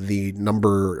up the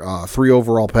number 3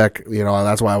 overall pick.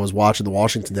 That's why I was watching the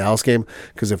Washington-Dallas game,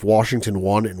 because if Washington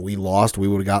won and we lost, we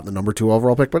would have gotten the number 2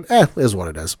 overall pick. But it is what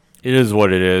it is. It is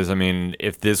what it is. I mean,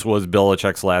 if this was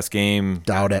Belichick's last game,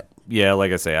 doubt it. Yeah,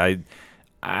 like I say,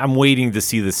 I'm waiting to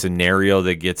see the scenario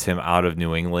that gets him out of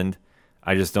New England.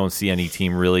 I just don't see any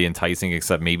team really enticing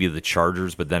except maybe the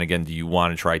Chargers. But then again, do you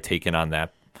want to try taking on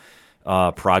that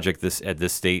project at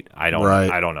this state? I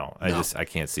don't know. I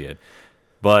can't see it.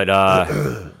 But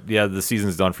yeah, the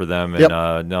season's done for them,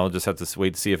 and now just have to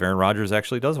wait to see if Aaron Rodgers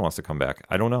actually wants to come back.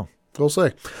 I don't know. We'll see.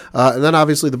 And then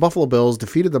obviously the Buffalo Bills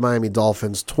defeated the Miami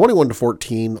Dolphins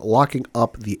 21-14, locking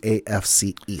up the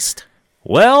AFC East.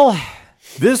 Well,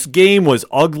 this game was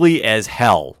ugly as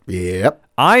hell. Yep.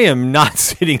 I am not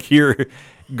sitting here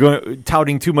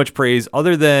touting too much praise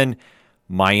other than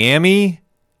Miami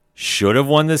should have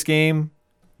won this game.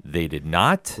 They did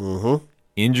not. Mm-hmm.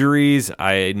 Injuries,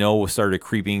 I know, started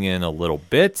creeping in a little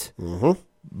bit. Mm-hmm.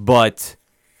 But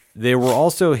they were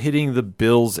also hitting the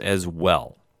Bills as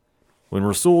well. When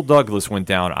Rasul Douglas went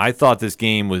down, I thought this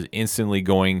game was instantly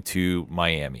going to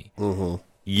Miami.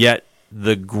 Yet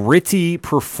the gritty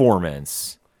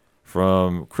performance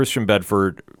from Christian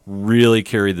Bedford really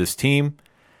carried this team,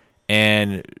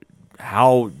 and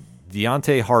how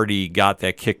Deontay Hardy got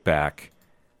that kickback,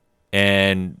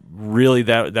 and really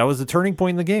that was the turning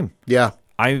point in the game. Yeah.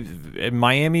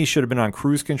 Miami should have been on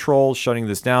cruise control, shutting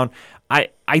this down. I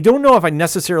don't know if I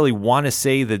necessarily want to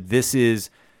say that this is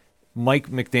Mike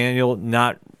McDaniel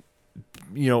not,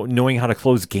 knowing how to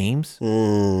close games,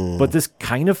 but this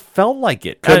kind of felt like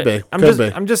it. Could be.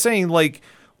 I'm just saying, like,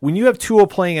 when you have Tua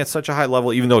playing at such a high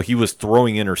level, even though he was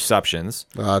throwing interceptions,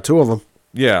 2 of them,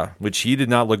 yeah, which he did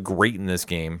not look great in this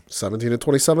game. 17 to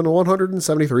 27 to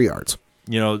 173 yards.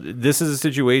 This is a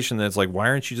situation that's like, why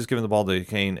aren't you just giving the ball to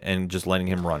Kane and just letting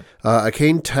him run?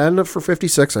 Kane 10 for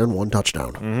 56 and 1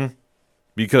 touchdown. Mm-hmm.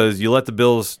 Because you let the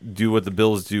Bills do what the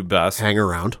Bills do best. Hang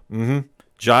around. Mm-hmm.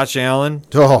 Josh Allen.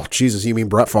 Oh, Jesus, you mean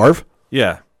Brett Favre?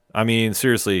 Yeah. I mean,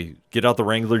 seriously, get out the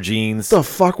Wrangler jeans. What the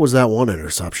fuck was that one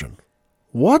interception?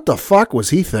 What the fuck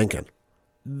was he thinking?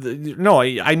 No,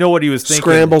 I know what he was thinking.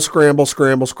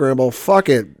 Scramble. Fuck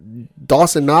it.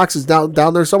 Dawson Knox is down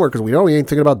there somewhere because we know he ain't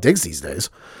thinking about Diggs these days.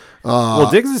 Well,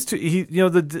 Diggs is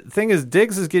the thing is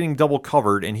Diggs is getting double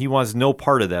covered and he wants no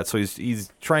part of that, so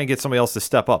he's trying to get somebody else to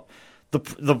step up.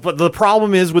 The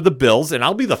problem is with the Bills, and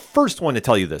I'll be the first one to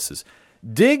tell you this, is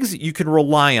Diggs you can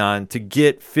rely on to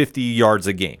get 50 yards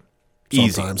a game.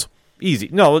 Sometimes. Easy.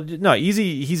 No,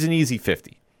 easy. He's an easy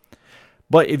 50.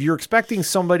 But if you're expecting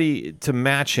somebody to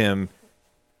match him,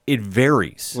 it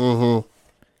varies. Mm-hmm.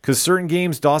 Because certain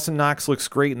games, Dawson Knox looks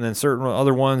great, and then certain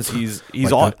other ones, he's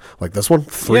like this one,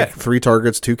 three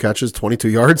targets, 2 catches, 22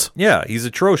 yards. Yeah, he's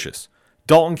atrocious.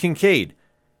 Dalton Kincaid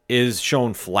is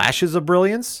shown flashes of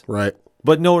brilliance, right?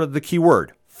 But note the key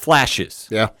word: flashes.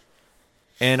 Yeah.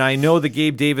 And I know that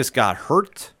Gabe Davis got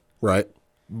hurt, right?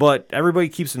 But everybody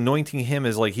keeps anointing him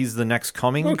as like he's the next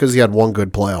coming. Because he had one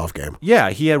good playoff game. Yeah,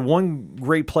 he had one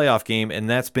great playoff game, and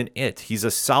that's been it. He's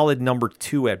a solid number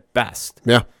 2 at best.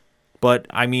 Yeah. But,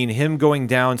 I mean, him going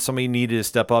down, somebody needed to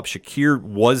step up. Shakir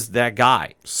was that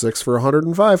guy. 6 for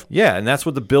 105. Yeah, and that's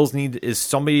what the Bills need is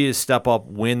somebody to step up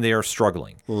when they are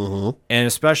struggling. Mm-hmm. And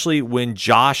especially when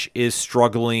Josh is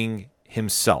struggling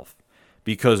himself.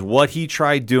 Because what he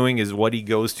tried doing is what he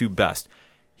goes to best.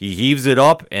 He heaves it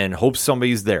up and hopes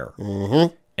somebody's there.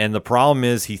 Mm-hmm. And the problem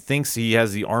is he thinks he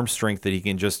has the arm strength that he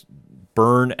can just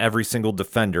burn every single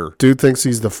defender. Dude thinks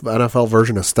he's the NFL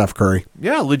version of Steph Curry.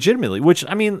 Yeah, legitimately. Which,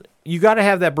 I mean, you got to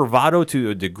have that bravado to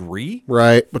a degree.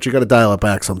 Right, but you got to dial it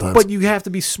back sometimes. But you have to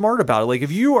be smart about it. Like,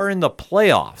 if you are in the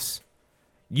playoffs,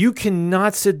 you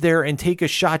cannot sit there and take a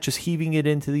shot just heaving it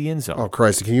into the end zone. Oh,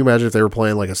 Christ. Can you imagine if they were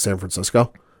playing like a San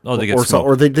Francisco? Oh, they get smoked.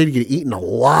 Or they'd get eaten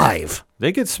alive.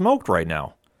 They get smoked right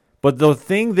now. But the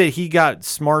thing that he got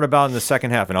smart about in the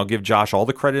second half, and I'll give Josh all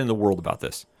the credit in the world about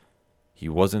this, he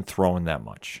wasn't throwing that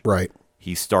much. Right.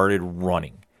 He started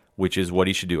running, which is what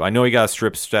he should do. I know he got a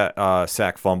strip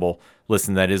sack fumble.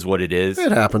 Listen, that is what it is.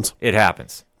 It happens. It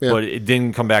happens. Yeah. But it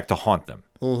didn't come back to haunt them.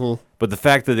 Mm-hmm. But the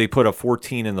fact that they put up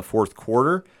 14 in the fourth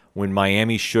quarter when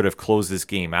Miami should have closed this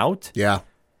game out, yeah,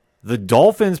 the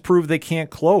Dolphins proved they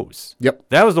can't close. Yep.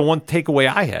 That was the one takeaway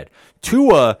I had.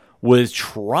 Tua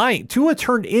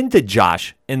turned into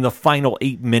Josh in the final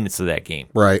 8 minutes of that game.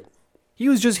 Right. He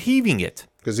was just heaving it.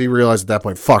 Because he realized at that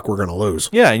point, fuck, we're going to lose.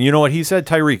 Yeah, and you know what he said?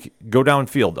 Tyreek, go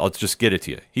downfield. I'll just get it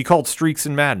to you. He called streaks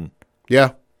in Madden.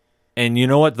 Yeah. And you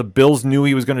know what? The Bills knew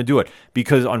he was going to do it.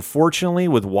 Because unfortunately,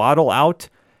 with Waddle out,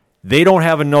 they don't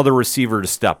have another receiver to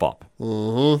step up.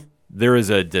 Mm-hmm. There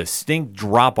is a distinct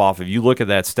drop-off if you look at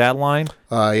that stat line.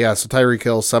 Yeah, so Tyreek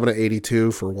Hill, 7 of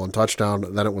 82 for 1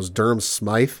 touchdown. Then it was Durham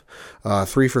Smythe,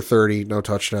 3 for 30, no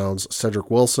touchdowns. Cedric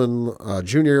Wilson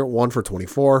Jr., 1 for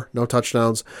 24, no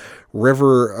touchdowns.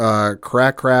 River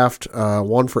Crackcraft,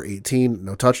 1 for 18,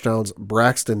 no touchdowns.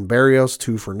 Braxton Berrios,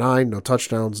 2 for 9, no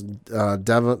touchdowns.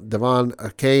 Devon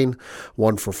Kane,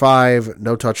 1 for 5,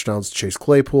 no touchdowns. Chase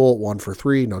Claypool, 1 for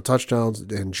 3, no touchdowns.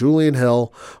 And Julian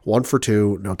Hill, 1 for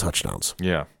 2, no touchdowns.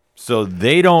 Yeah. So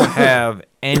they don't have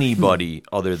anybody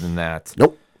other than that.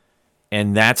 Nope.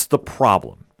 And that's the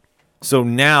problem. So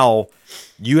now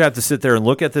you have to sit there and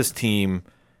look at this team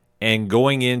and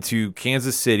going into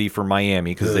Kansas City for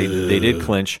Miami because they did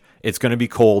clinch. It's going to be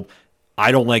cold.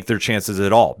 I don't like their chances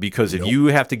at all because if you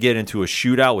have to get into a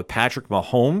shootout with Patrick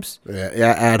Mahomes.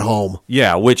 Yeah, at home.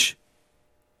 Yeah, which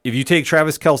if you take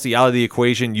Travis Kelce out of the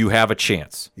equation, you have a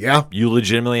chance. Yeah. You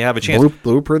legitimately have a chance.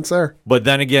 Blueprints there. But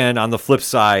then again, on the flip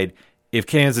side, if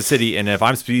Kansas City, and if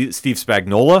I'm Steve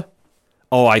Spagnuolo,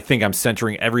 oh, I think I'm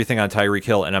centering everything on Tyreek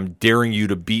Hill, and I'm daring you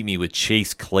to beat me with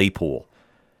Chase Claypool.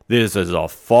 This is a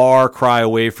far cry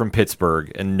away from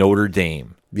Pittsburgh and Notre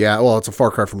Dame. Yeah, well, it's a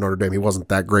far cry from Notre Dame. He wasn't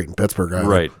that great in Pittsburgh either.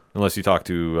 Right, unless you talk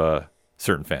to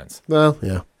certain fans. Well,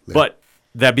 yeah. But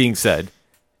that being said,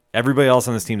 everybody else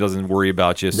on this team doesn't worry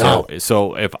about you.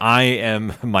 So if I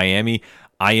am Miami,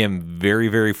 I am very,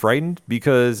 very frightened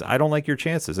because I don't like your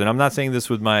chances. And I'm not saying this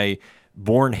with my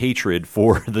born hatred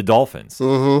for the Dolphins.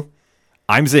 Mm-hmm.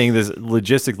 I'm saying this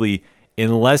logistically,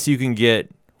 unless you can get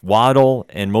Waddle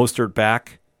and Mostert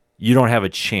back, you don't have a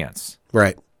chance.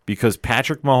 Right. Because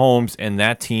Patrick Mahomes and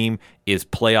that team is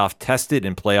playoff tested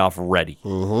and playoff ready.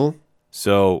 Mm-hmm.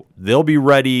 So they'll be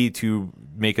ready to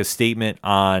make a statement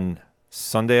on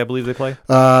Sunday, I believe they play.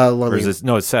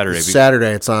 It's Saturday. Saturday.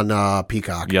 It's on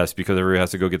Peacock. Yes, because everybody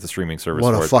has to go get the streaming service.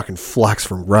 What a fucking flex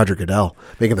from Roger Goodell,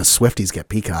 making the Swifties get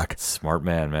Peacock. Smart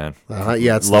man.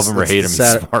 Yeah, it's love him or hate him.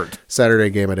 He's smart. Saturday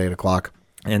game at 8:00.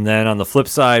 And then on the flip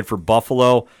side for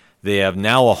Buffalo, they have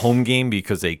now a home game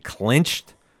because they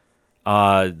clinched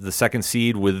the second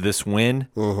seed with this win.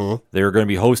 Mm-hmm. They're going to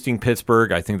be hosting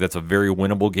Pittsburgh. I think that's a very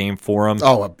winnable game for them.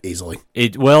 Oh, easily.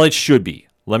 It should be.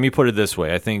 Let me put it this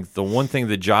way. I think the one thing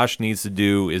that Josh needs to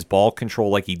do is ball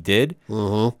control like he did.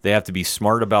 Mm-hmm. They have to be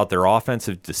smart about their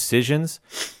offensive decisions.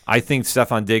 I think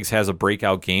Stephon Diggs has a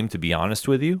breakout game, to be honest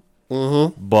with you.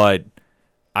 Mm-hmm. But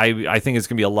I think it's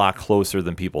going to be a lot closer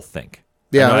than people think.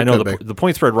 Yeah, I know the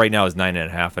point spread right now is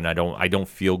 9.5, and I don't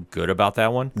feel good about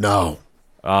that one. No.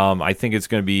 I think it's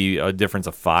going to be a difference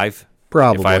of 5.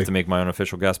 Probably. If I have to make my own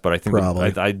official guess, but I think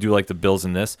I do like the Bills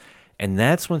in this. And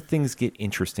that's when things get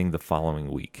interesting the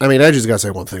following week. I mean, I just got to say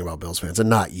one thing about Bills fans, and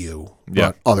not you,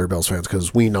 but other Bills fans,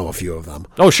 because we know a few of them.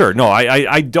 Oh, sure. No,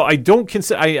 I don't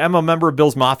consider. I am a member of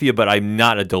Bills Mafia, but I'm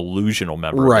not a delusional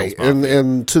member. Right, of Bills Mafia.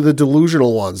 and to the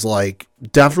delusional ones, like,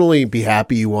 definitely be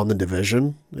happy you won the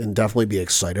division, and definitely be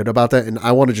excited about that. And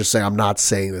I want to just say, I'm not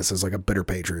saying this as like a bitter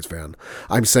Patriots fan.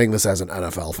 I'm saying this as an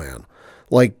NFL fan.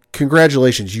 Like,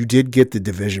 congratulations, you did get the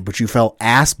division, but you fell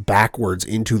ass backwards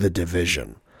into the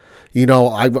division. You know,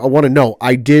 I want to know,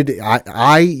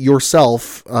 I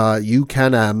yourself, you,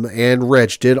 Ken M, and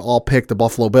Rich did all pick the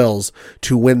Buffalo Bills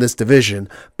to win this division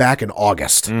back in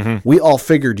August. Mm-hmm. We all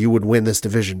figured you would win this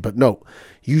division, but no,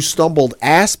 you stumbled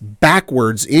ass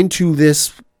backwards into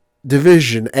this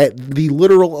division at the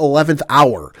literal 11th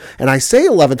hour. And I say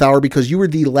 11th hour because you were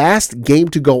the last game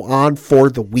to go on for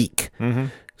the week. Mm-hmm.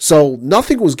 So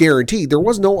nothing was guaranteed. There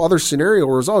was no other scenario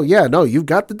where it was, oh yeah, no, you've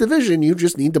got the division. You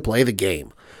just need to play the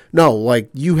game. No, like,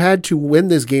 you had to win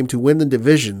this game to win the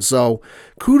division. So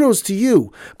kudos to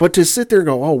you. But to sit there and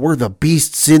go, oh, we're the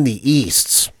beasts in the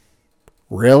East.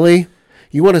 Really?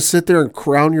 You want to sit there and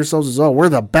crown yourselves as, oh, we're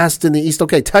the best in the East.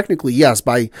 Okay, technically, yes,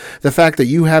 by the fact that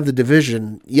you have the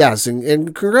division, yes.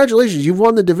 And congratulations, you've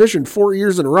won the division 4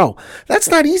 years in a row. That's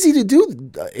not easy to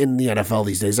do in the NFL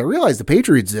these days. I realize the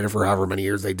Patriots did it for however many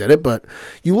years they did it, but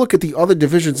you look at the other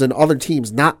divisions and other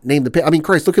teams not named the... I mean,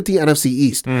 Christ, look at the NFC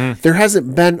East. Mm-hmm. There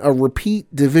hasn't been a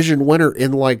repeat division winner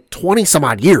in like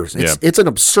 20-some-odd years. It's an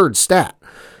absurd stat.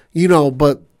 You know,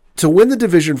 but... to win the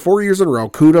division 4 years in a row,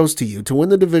 kudos to you. To win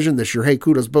the division this year, hey,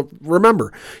 kudos. But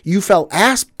remember, you fell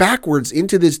ass backwards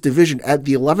into this division at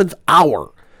the 11th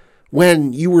hour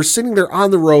when you were sitting there on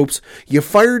the ropes. You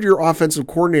fired your offensive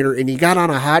coordinator and you got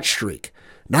on a hot streak.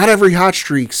 Not every hot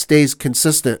streak stays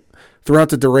consistent throughout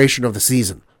the duration of the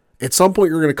season. At some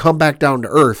point, you're going to come back down to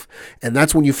earth, and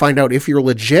that's when you find out if you're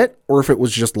legit or if it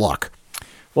was just luck.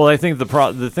 Well, I think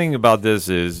the thing about this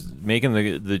is making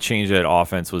the change at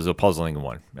offense was a puzzling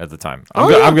one at the time. I'm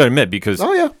going to admit, because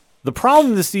the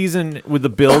problem this season with the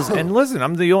Bills, and listen,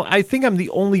 I think I'm the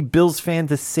only Bills fan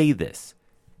to say this,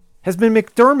 has been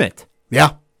McDermott.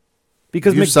 Yeah.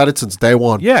 Because you've said it since day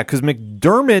one. Yeah, because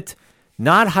McDermott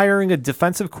not hiring a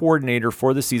defensive coordinator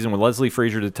for the season when Leslie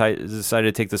Frazier decided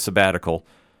to take the sabbatical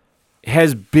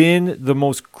has been the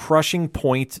most crushing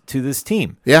point to this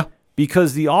team. Yeah.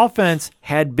 Because the offense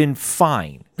had been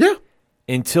fine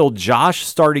until Josh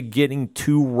started getting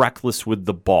too reckless with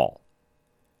the ball.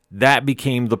 That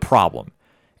became the problem.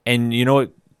 And you know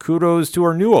what? Kudos to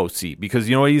our new OC, because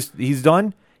you know what he's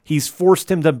done? He's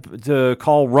forced him to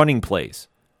call running plays.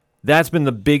 That's been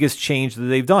the biggest change that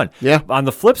they've done. Yeah. On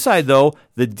the flip side, though,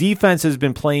 the defense has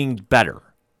been playing better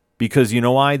because you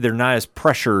know why? They're not as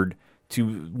pressured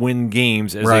to win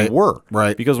games as they were.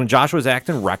 Right. Because when Josh was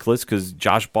acting reckless, because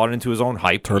Josh bought into his own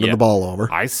hype. Turning the ball over.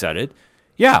 I said it.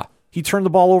 Yeah. He turned the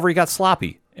ball over. He got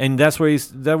sloppy. And that way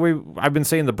I've been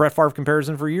saying the Brett Favre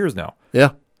comparison for years now.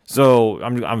 Yeah. So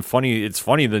I'm funny. It's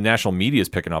funny the national media is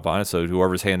picking up on it. So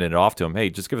whoever's handing it off to him, hey,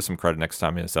 just give us some credit next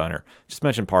time it's on here. Just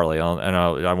mention parlay, and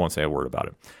I won't say a word about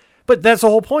it. But that's the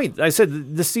whole point. I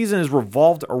said the season is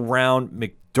revolved around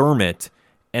McDermott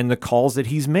and the calls that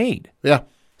he's made. Yeah.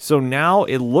 So now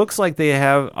it looks like they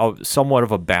have somewhat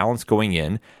of a balance going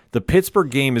in. The Pittsburgh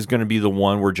game is going to be the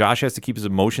one where Josh has to keep his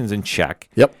emotions in check.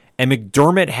 Yep. And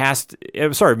McDermott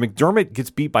McDermott gets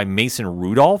beat by Mason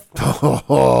Rudolph.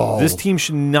 This team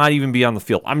should not even be on the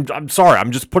field. I'm sorry.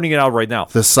 I'm just putting it out right now.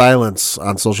 The silence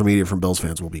on social media from Bills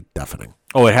fans will be deafening.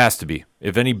 Oh, it has to be.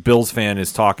 If any Bills fan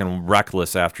is talking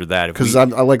reckless after that. Because I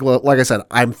like I said,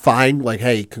 I'm fine. Like,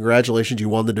 hey, congratulations, you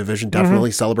won the division.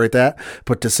 Definitely celebrate that.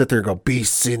 But to sit there and go,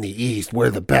 beasts in the East, we're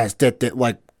the best.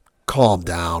 Like, calm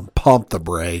down. Pump the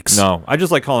brakes. No, I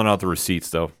just like calling out the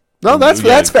receipts, though. No,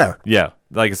 that's fair. Yeah,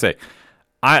 like I say.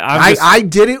 I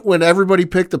did it when everybody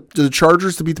picked the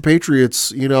Chargers to beat the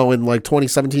Patriots, in like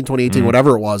 2017, 2018,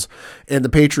 whatever it was, and the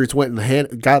Patriots went and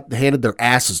handed their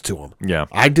asses to them. Yeah.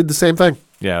 I did the same thing.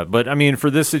 Yeah, but I mean, for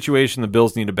this situation, the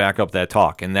Bills need to back up that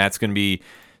talk, and that's going to be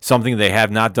something they have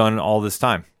not done all this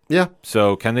time. Yeah.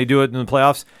 So can they do it in the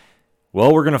playoffs?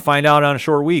 Well, we're going to find out on a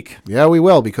short week. Yeah, we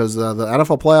will, because the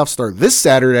NFL playoffs start this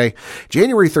Saturday,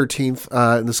 January 13th,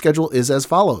 and the schedule is as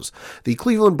follows. The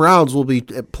Cleveland Browns will be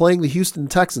playing the Houston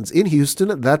Texans in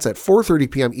Houston. That's at 4:30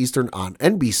 p.m. Eastern on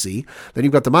NBC. Then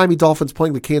you've got the Miami Dolphins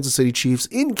playing the Kansas City Chiefs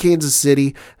in Kansas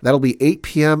City. That'll be 8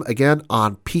 p.m. again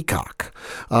on Peacock.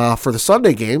 For the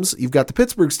Sunday games, you've got the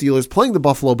Pittsburgh Steelers playing the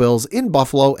Buffalo Bills in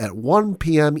Buffalo at 1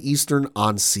 p.m. Eastern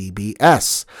on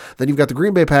CBS. Then you've got the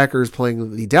Green Bay Packers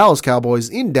playing the Dallas Cowboys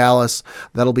in Dallas.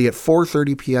 That'll be at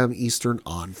 4:30 p.m. Eastern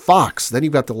on Fox. Then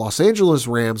you've got the Los Angeles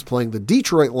Rams playing the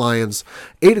Detroit Lions,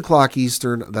 8 o'clock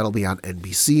Eastern. That'll be on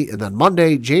NBC. And then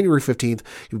Monday, January 15th,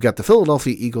 you've got the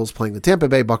Philadelphia Eagles playing the Tampa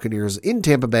Bay Buccaneers in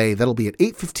Tampa Bay. That'll be at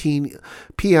 8:15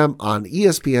 p.m. on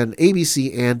ESPN,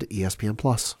 ABC, and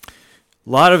ESPN+. A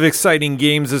lot of exciting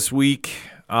games this week.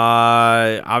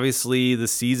 Obviously, the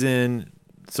season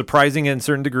surprising in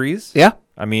certain degrees. Yeah.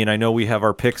 I mean, I know we have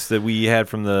our picks that we had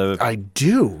from the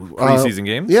preseason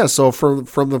games. Yeah, so from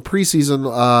the preseason,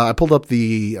 I pulled up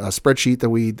the spreadsheet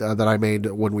that I made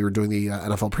when we were doing the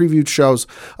NFL preview shows.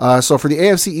 So for the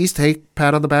AFC East, hey,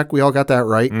 pat on the back, we all got that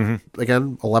right.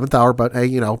 Again, 11th hour, but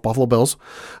hey, Buffalo Bills.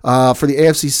 For the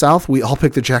AFC South, we all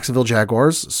picked the Jacksonville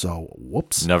Jaguars, so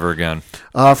whoops. Never again.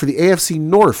 For the AFC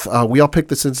North, we all picked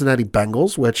the Cincinnati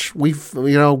Bengals, which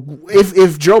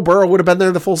if Joe Burrow would have been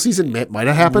there the full season, it might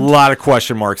have happened. A lot of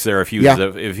question marks there if he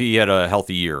had a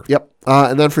healthy year. Yep.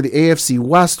 And then for the AFC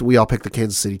West, we all picked the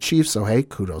Kansas City Chiefs, so hey,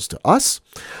 kudos to us.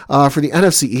 For the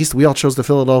NFC East, we all chose the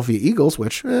Philadelphia Eagles,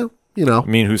 which, I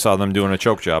mean, who saw them doing a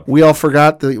choke job? We've all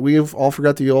forgot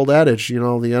the old adage, the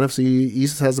NFC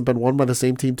East hasn't been won by the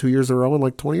same team 2 years in a row in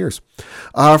like 20 years.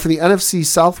 For the NFC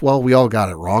South, well, we all got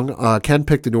it wrong. Ken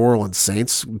picked the New Orleans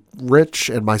Saints. Rich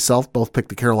and myself both picked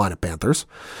the Carolina Panthers.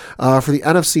 For the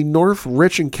NFC North,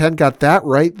 Rich and Ken got that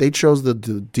right. They chose the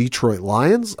Detroit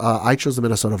Lions. I chose the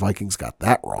Minnesota Vikings, got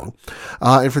that wrong.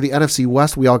 And for the NFC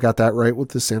West, we all got that right with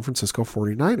the San Francisco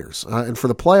 49ers. And for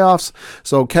the playoffs,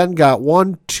 so Ken got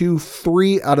 1, 2,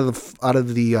 3 out of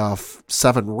the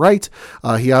 7 right.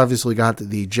 He obviously got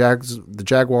the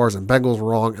Jaguars and Bengals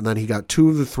wrong, and then he got 2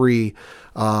 of the 3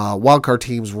 wildcard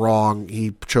teams wrong.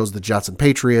 He chose the Jets and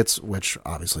Patriots, which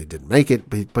obviously didn't make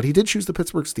it, but he did choose the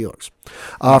Pittsburgh Steelers.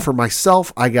 For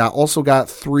myself, I also got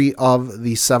 3 of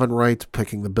the 7 right,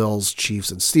 picking the Bills,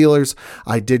 Chiefs, and Steelers.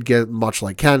 I did get, much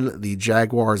like Ken, the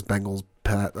Jaguars, Bengals,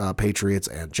 Patriots,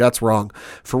 and Jets wrong.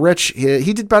 For Rich,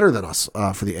 he did better than us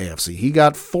for the AFC. He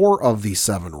got 4 of the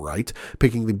 7 right,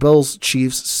 picking the Bills,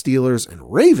 Chiefs, Steelers, and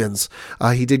Ravens.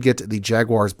 He did get the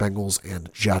Jaguars, Bengals,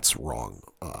 and Jets wrong.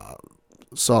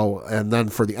 And then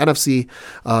for the NFC,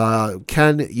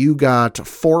 Ken, you got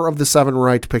 4 of the 7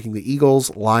 right, picking the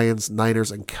Eagles, Lions,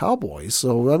 Niners, and Cowboys.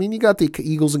 So, I mean, you got the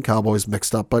Eagles and Cowboys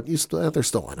mixed up, but they're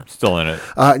still in it. Still in it.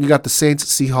 And you got the Saints,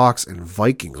 Seahawks, and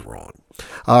Vikings wrong.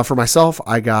 For myself,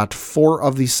 I got 4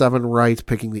 of the 7 right,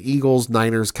 picking the Eagles,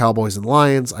 Niners, Cowboys, and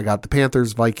Lions. I got the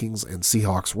Panthers, Vikings, and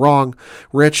Seahawks wrong.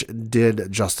 Rich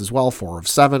did just as well, 4 of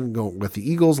 7, going with the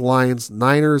Eagles, Lions,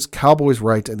 Niners, Cowboys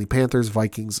right, and the Panthers,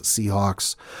 Vikings,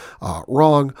 Seahawks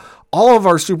wrong. All of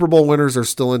our Super Bowl winners are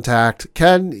still intact.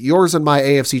 Ken, yours and my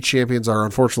AFC champions are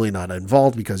unfortunately not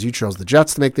involved because you chose the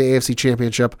Jets to make the AFC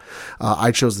championship.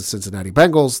 I chose the Cincinnati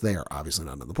Bengals. They are obviously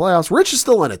not in the playoffs. Rich is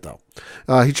still in it, though.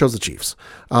 He chose the Chiefs.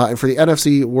 And for the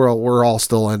NFC, we're all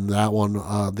still in that one.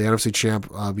 The NFC champ,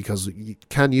 because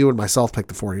Ken, you and myself picked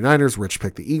the 49ers. Rich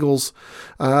picked the Eagles.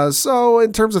 So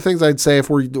in terms of things, I'd say if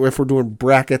we're doing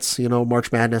brackets,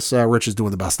 March Madness, Rich is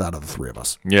doing the best out of the 3 of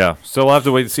us. Yeah. So we'll have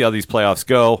to wait to see how these playoffs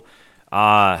go.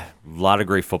 A lot of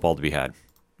great football to be had.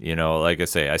 You know, like I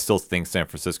say, I still think San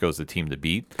Francisco is the team to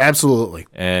beat. Absolutely.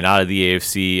 And out of the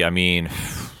AFC, I mean,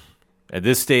 at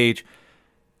this stage,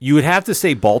 you would have to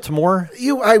say Baltimore.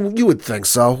 You would think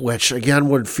so, which again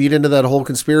would feed into that whole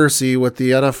conspiracy with the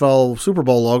NFL Super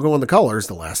Bowl logo and the colors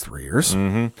the last 3 years.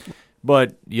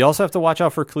 But you also have to watch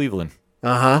out for Cleveland.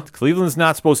 Cleveland's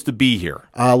not supposed to be here.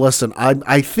 Listen,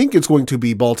 I think it's going to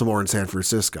be Baltimore and San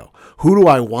Francisco. Who do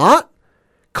I want?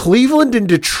 Cleveland and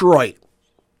Detroit.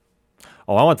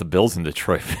 Oh, I want the Bills in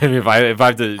Detroit. if I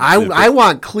have to, I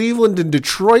want Cleveland and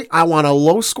Detroit. I want a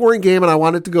low-scoring game, and I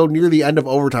want it to go near the end of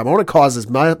overtime. I want to cause as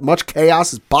much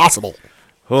chaos as possible.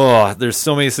 Oh, there's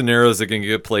so many scenarios that can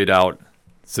get played out.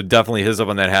 So definitely hit us up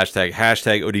on that hashtag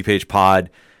ODPagePod.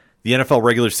 The NFL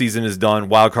regular season is done.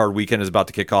 Wild Card weekend is about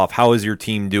to kick off. How is your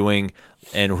team doing?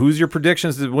 And who's your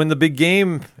predictions to win the big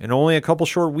game in only a couple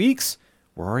short weeks?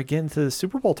 We're already getting to the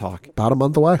Super Bowl talk. About a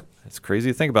month away. It's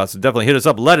crazy to think about. So definitely hit us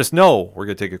up. Let us know. We're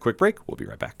going to take a quick break. We'll be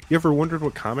right back. You ever wondered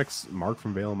what comics Mark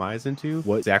from Vale Mai is into?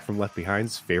 What Zach from Left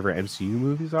Behind's favorite MCU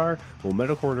movies are? Well,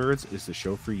 Metalcore Nerds is the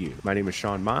show for you. My name is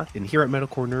Sean Mott, and here at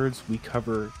Metalcore Nerds, we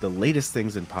cover the latest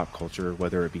things in pop culture,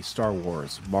 whether it be Star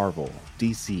Wars, Marvel,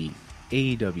 DC,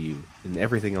 AEW, and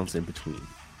everything else in between.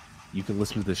 You can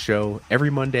listen to the show every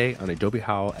Monday on Adobe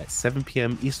Howl at 7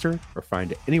 p.m. Eastern, or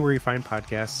find it anywhere you find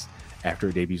podcasts after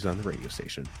it debuts on the radio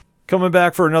station. Coming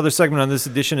back for another segment on this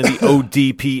edition of the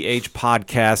ODPH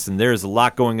podcast, and there's a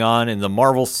lot going on in the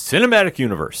Marvel Cinematic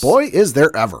Universe. Boy, is there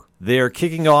ever. They're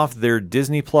kicking off their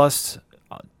Disney Plus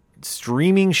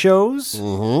streaming shows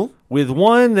with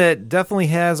one that definitely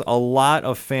has a lot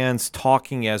of fans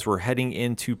talking as we're heading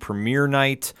into premiere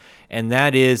night, and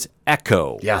that is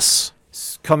Echo. Yes.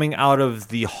 Coming out of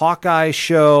the Hawkeye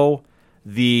show,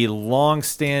 the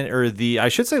long-standing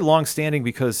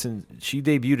because she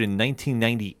debuted in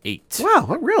 1998.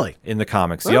 Wow, really? In the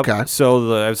comics. Okay. Yep.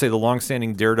 So I would say the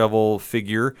long-standing Daredevil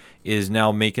figure is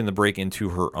now making the break into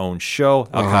her own show.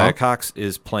 Alkaya Cox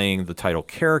is playing the title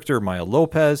character, Maya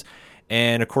Lopez,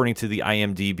 and according to the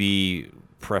IMDb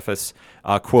preface,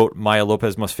 quote, Maya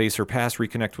Lopez must face her past,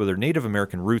 reconnect with her Native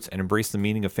American roots, and embrace the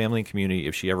meaning of family and community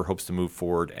if she ever hopes to move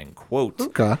forward, end quote.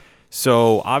 Okay.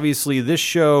 So obviously this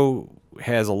show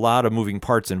has a lot of moving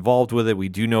parts involved with it. We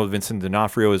do know Vincent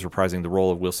D'Onofrio is reprising the role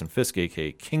of Wilson Fisk,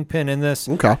 a.k.a. Kingpin, in this.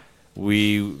 Okay.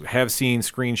 We have seen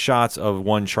screenshots of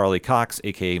one Charlie Cox,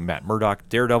 a.k.a. Matt Murdock,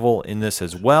 Daredevil, in this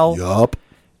as well. Yup.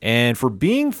 And for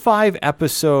being 5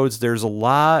 episodes, there's a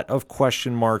lot of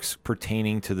question marks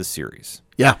pertaining to the series.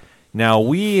 Yeah. Now,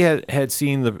 we had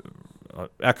seen the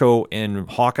Echo in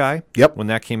Hawkeye. Yep. When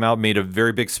that came out, made a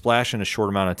very big splash in a short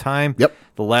amount of time. Yep.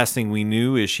 The last thing we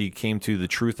knew is she came to the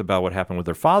truth about what happened with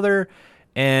her father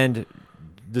and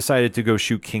decided to go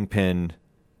shoot Kingpin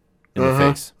in the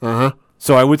face.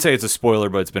 So I would say it's a spoiler,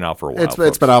 but it's been out for a while.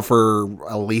 It's been out for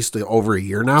at least over a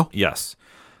year now. Yes.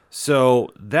 So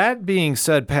that being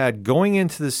said, Pat, going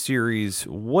into this series,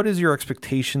 what is your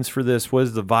expectations for this? What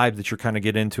is the vibe that you're kind of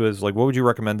getting into? What would you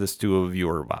recommend this to a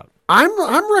viewer about?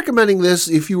 I'm recommending this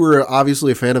if you were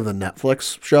obviously a fan of the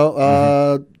Netflix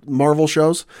show, Marvel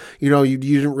shows. You know, you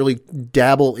didn't really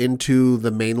dabble into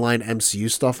the mainline MCU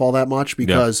stuff all that much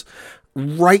because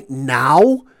right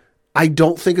now I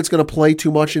don't think it's going to play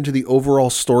too much into the overall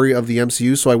story of the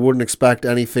MCU. So I wouldn't expect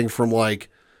anything from like,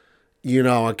 you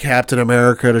know, a Captain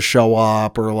America to show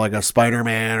up or like a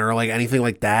Spider-Man or like anything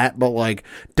like that. But like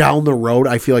down the road,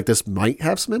 I feel like this might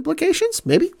have some implications.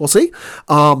 Maybe we'll see.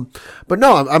 But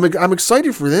no, I'm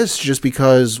excited for this just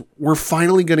because we're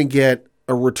finally going to get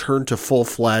a return to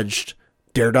full-fledged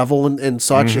Daredevil and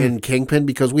such and Kingpin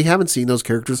because we haven't seen those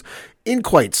characters in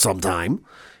quite some time.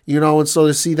 You know, and so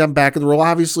to see them back in the role,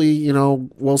 obviously, you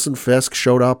know, Wilson Fisk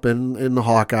showed up in the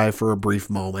Hawkeye for a brief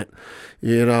moment,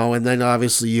 you know, and then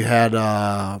obviously you had,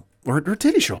 or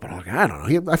did he show up in Hawkeye? I don't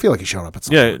know. I feel like he showed up at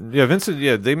some point. Yeah,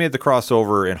 Vincent, they made the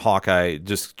crossover in Hawkeye.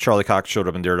 Just Charlie Cox showed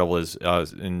up in Daredevil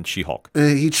as in She-Hulk.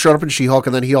 He showed up in She-Hulk,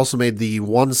 and then he also made the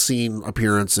one scene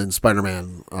appearance in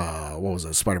Spider-Man,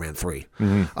 Spider-Man 3.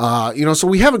 You know, so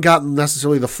we haven't gotten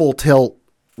necessarily the full tilt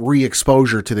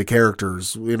re-exposure to the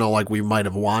characters, you know, like we might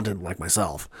have wanted, like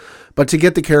myself. But to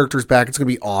get the characters back, it's going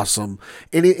to be awesome.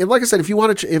 And like I said, if you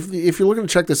want to, if you're looking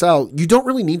to check this out, you don't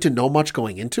really need to know much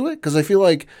going into it because I feel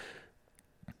like,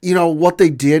 you know, what they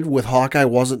did with Hawkeye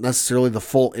wasn't necessarily the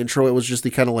full intro. It was just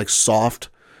the kind of like soft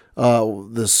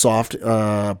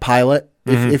pilot,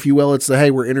 if you will. It's the, hey,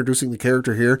 we're introducing the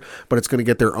character here, but it's going to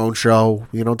get their own show,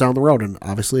 you know, down the road. And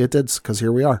obviously it did because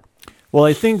here we are. Well,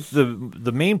 I think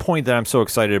the main point that I'm so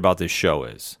excited about this show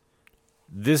is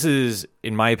this is,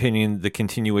 in my opinion, the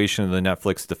continuation of the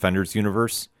Netflix Defenders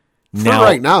universe.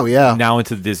 right now, yeah. Now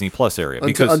into the Disney Plus area.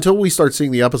 Because Until we start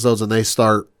seeing the episodes and they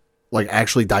start like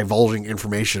actually divulging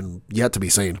information yet to be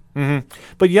seen.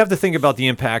 But you have to think about the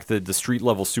impact that the street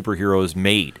level superheroes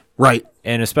made. Right.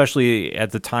 And especially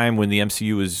at the time when the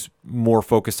MCU was more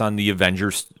focused on the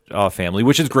Avengers family,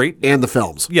 which is great. And the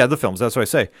films. Yeah, the films. That's what I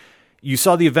say. You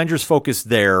saw the Avengers focus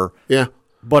there. Yeah.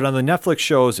 But on the Netflix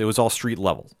shows, it was all street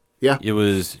level. Yeah. It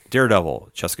was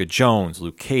Daredevil, Jessica Jones,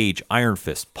 Luke Cage, Iron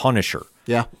Fist, Punisher.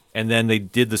 Yeah. And then they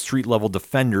did the street level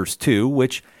Defenders too,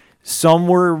 which some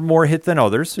were more hit than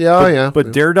others. Yeah,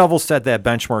 But Daredevil set that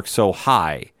benchmark so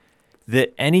high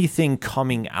that anything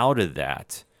coming out of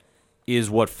that is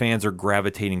what fans are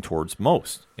gravitating towards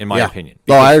most, in my opinion.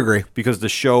 Oh, I agree. Because the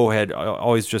show had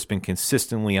always just been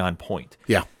consistently on point.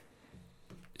 Yeah.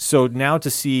 So now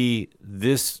to see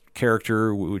this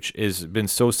character, which has been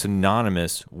so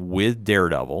synonymous with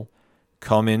Daredevil,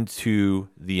 come into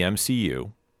the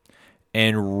MCU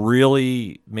and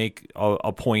really make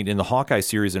a point in the Hawkeye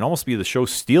series and almost be the show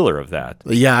stealer of that,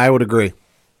 Yeah, I would agree.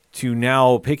 to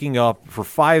now picking up for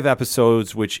 5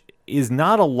 episodes, which is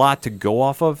not a lot to go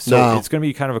off of. So No. it's going to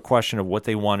be kind of a question of what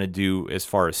they want to do as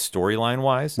far as storyline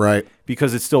wise. Right.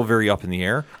 Because it's still very up in the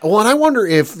air. Well, and I wonder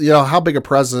if, how big a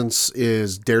presence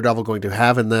is Daredevil going to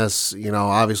have in this?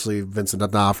 Obviously Vincent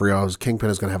D'Onofrio's Kingpin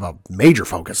is going to have a major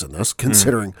focus in this,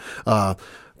 considering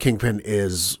Kingpin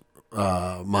is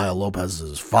Maya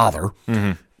Lopez's father.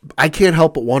 I can't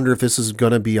help but wonder if this is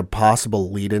going to be a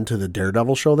possible lead into the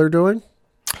Daredevil show they're doing.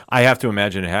 I have to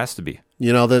imagine it has to be.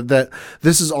 That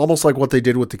this is almost like what they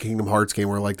did with the Kingdom Hearts game,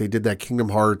 where like they did that Kingdom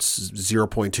Hearts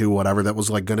 0.2 whatever that was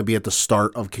like going to be at the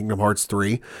start of Kingdom Hearts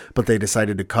 3, but they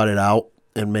decided to cut it out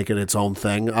and make it its own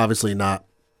thing. Obviously not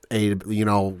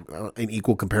an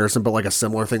equal comparison, but like a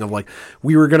similar thing of like,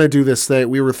 we were going to do this thing.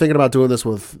 We were thinking about doing this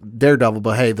with Daredevil,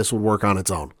 but hey, this would work on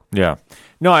its own. Yeah.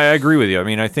 No, I agree with you. I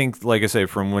mean, I think, like I say,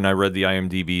 from when I read the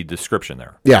IMDb description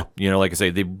there. Yeah. Like I say,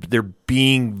 they're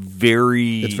being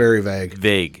very... It's very vague.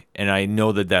 Vague. And I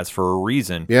know that that's for a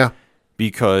reason. Yeah.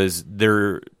 Because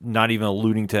they're not even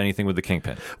alluding to anything with the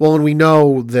Kingpin. Well, and we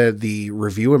know that the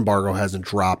review embargo hasn't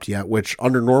dropped yet, which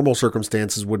under normal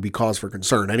circumstances would be cause for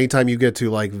concern. Anytime you get to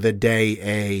like the day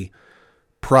a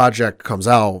project comes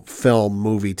out, film,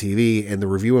 movie, TV, and the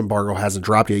review embargo hasn't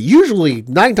dropped yet, usually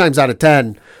 9 times out of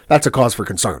 10, that's a cause for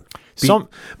concern.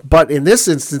 But in this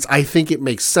instance, I think it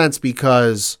makes sense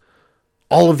because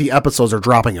all of the episodes are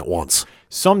dropping at once.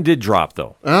 Some did drop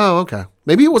though. Oh, okay.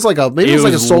 Maybe it was like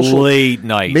a social late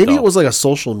night. Maybe it was like a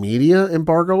social media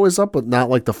embargo is up, but not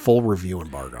like the full review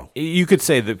embargo. You could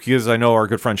say that because I know our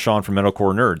good friend Sean from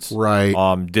Metalcore Nerds,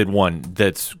 right, did one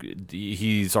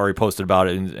he's already posted about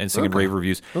it and singing rave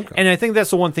reviews. Okay. And I think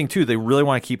that's the one thing too. They really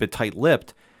want to keep it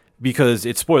tight-lipped because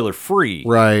it's spoiler free,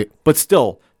 right? But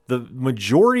still, the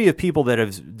majority of people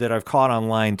that I've caught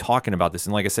online talking about this,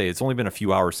 and like I say, it's only been a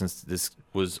few hours since this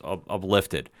was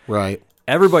uplifted, right?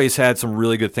 Everybody's had some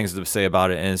really good things to say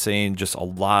about it and saying just a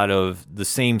lot of the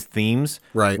same themes,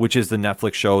 right? Which is the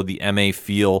Netflix show, the MA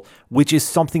feel, which is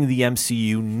something the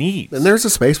MCU needs. And there's a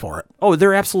space for it. Oh,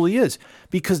 there absolutely is.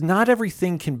 Because not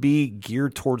everything can be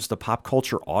geared towards the pop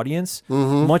culture audience,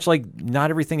 much like not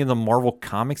everything in the Marvel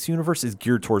Comics universe is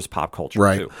geared towards pop culture,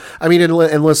 right? Too. I mean,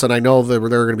 and listen, I know that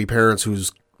there are going to be parents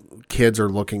whose kids are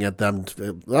looking at them,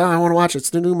 I want to watch it. It's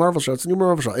the new Marvel show.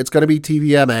 It's going to be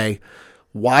TVMA.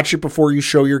 Watch it before you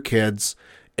show your kids.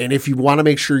 And if you want to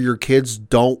make sure your kids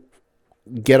don't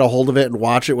get a hold of it and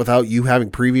watch it without you having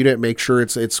previewed it, make sure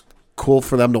it's cool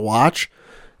for them to watch.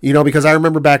 Because I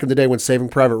remember back in the day when Saving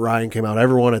Private Ryan came out,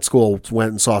 everyone at school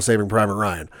went and saw Saving Private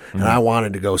Ryan. And I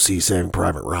wanted to go see Saving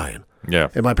Private Ryan. Yeah.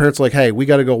 And my parents were like, hey, we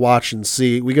got to go watch and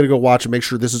see. We got to go watch and make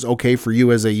sure this is okay for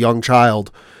you as a young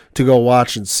child to go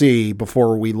watch and see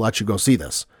before we let you go see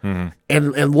this.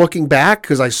 And looking back,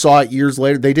 because I saw it years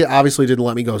later, they obviously didn't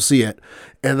let me go see it.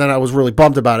 And then I was really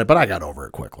bummed about it, but I got over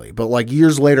it quickly. But like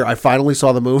years later, I finally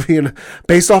saw the movie, and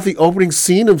based off the opening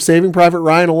scene of Saving Private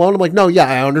Ryan alone, I'm like, no, yeah,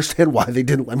 I understand why they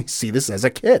didn't let me see this as a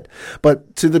kid.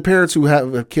 But to the parents who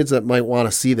have kids that might want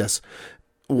to see this,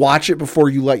 watch it before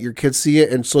you let your kids see it,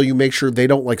 and so you make sure they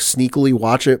don't like sneakily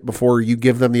watch it before you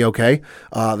give them the okay.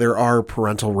 There are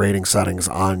parental rating settings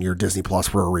on your Disney Plus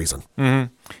for a reason.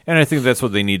 Mm-hmm. And I think that's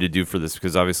what they need to do for this,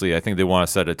 because obviously I think they want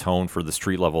to set a tone for the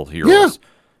street level heroes. Yeah.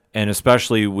 And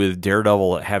especially with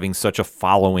Daredevil having such a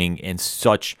following and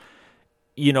such,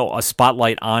 a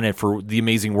spotlight on it for the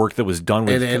amazing work that was done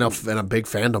with and a big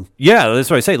fandom. Yeah, that's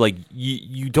what I say. Like,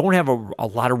 you don't have a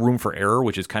lot of room for error,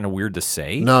 which is kind of weird to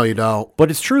say. No, you don't. But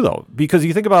it's true, though, because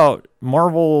you think about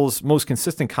Marvel's most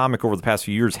consistent comic over the past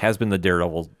few years has been the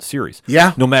Daredevil series.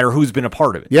 Yeah. No matter who's been a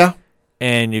part of it. Yeah.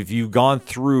 And if you've gone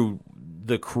through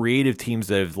the creative teams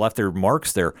that have left their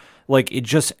marks there. Like, it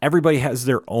just, everybody has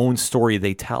their own story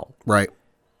they tell. Right.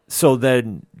 So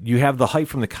then you have the hype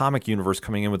from the comic universe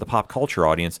coming in with the pop culture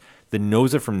audience that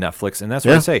knows it from Netflix. And that's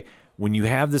what I say. When you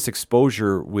have this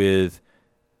exposure with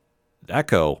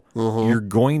Echo, you're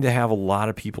going to have a lot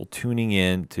of people tuning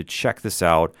in to check this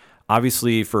out.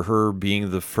 Obviously, for her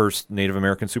being the first Native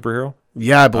American superhero.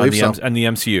 Yeah, I believe so. On the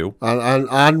MCU.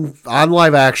 On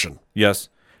live action. Yes.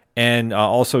 And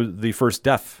also the first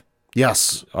deaf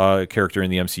Yes. character in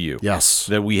the MCU. Yes.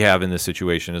 That we have in this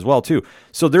situation as well, too.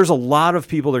 So there's a lot of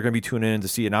people that are going to be tuning in to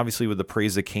see it. And obviously with the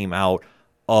praise that came out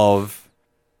of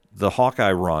the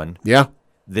Hawkeye run, Yeah.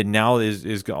 that now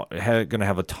is going to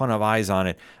have a ton of eyes on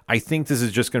it. I think this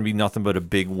is just going to be nothing but a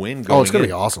big win going Oh, it's going to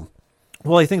in. be awesome.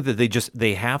 Well, I think that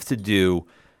they have to do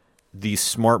the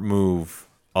smart move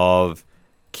of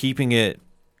keeping it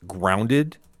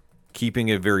grounded, keeping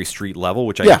it very street level,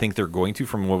 which I think they're going to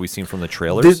from what we've seen from the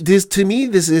trailers. This to me,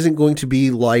 this isn't going to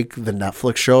be like the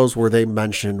Netflix shows where they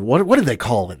mention what did they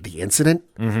call it? The incident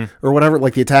or whatever,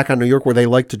 like the Attack on New York, where they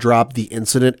like to drop the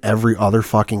incident every other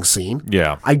fucking scene.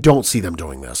 Yeah. I don't see them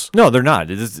doing this. No, they're not.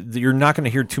 You're not going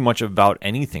to hear too much about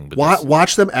anything. But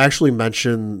Watch them actually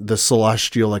mention the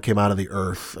celestial that came out of the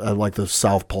Earth, like the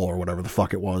South Pole or whatever the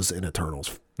fuck it was in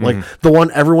Eternals. Like the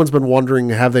one everyone's been wondering,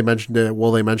 have they mentioned it?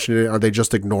 Will they mention it? Are they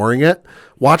just ignoring it?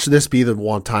 Watch this be the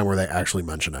one time where they actually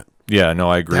mention it. Yeah, no,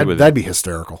 I agree with that'd be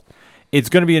hysterical. It's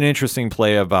going to be an interesting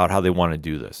play about how they want to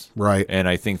do this. Right. And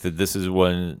I think that this is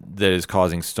one that is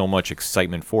causing so much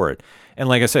excitement for it. And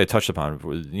like I said, I touched upon,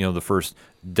 the first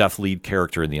deaf lead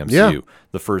character in the MCU,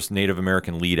 the first Native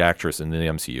American lead actress in the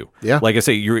MCU. Yeah. Like I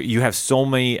say, you have so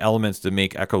many elements to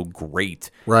make Echo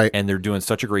great. Right. And they're doing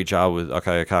such a great job with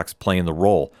Akaya Cox playing the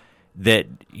role that,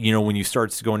 when you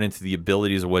start going into the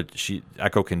abilities of what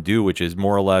Echo can do, which is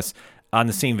more or less on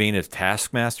the same vein as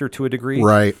Taskmaster to a degree,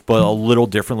 right? But a little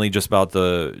differently, just about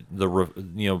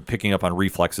the picking up on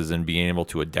reflexes and being able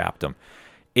to adapt them.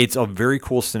 It's a very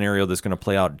cool scenario that's going to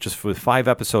play out just with 5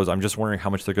 episodes. I'm just wondering how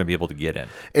much they're going to be able to get in.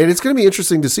 And it's going to be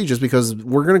interesting to see, just because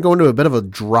we're going to go into a bit of a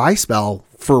dry spell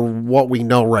for what we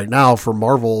know right now for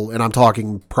Marvel, and I'm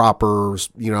talking proper,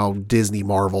 Disney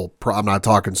Marvel. I'm not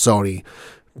talking Sony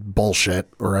bullshit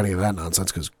or any of that nonsense,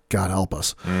 because God help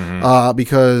us.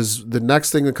 Because the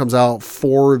next thing that comes out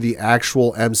for the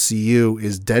actual MCU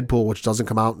is Deadpool, which doesn't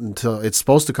come out until, it's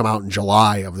supposed to come out in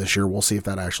July of this year. We'll see if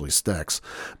that actually sticks.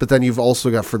 But then you've also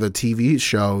got, for the TV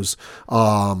shows,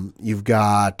 you've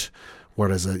got, what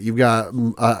is it? You've got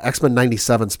X-Men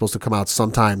 97 supposed to come out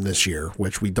sometime this year,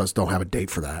 which we just don't have a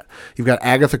date for that. You've got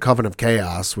Agatha Coven of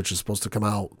Chaos, which is supposed to come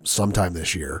out sometime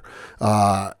this year.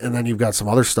 And then you've got some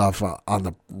other stuff on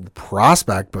the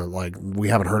prospect, but like we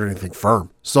haven't heard anything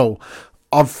firm. So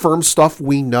of firm stuff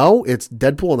we know, it's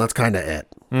Deadpool, and that's kind of it.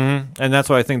 Mm-hmm. And that's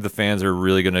why I think the fans are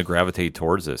really going to gravitate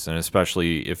towards this. And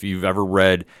especially if you've ever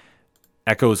read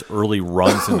Echo's early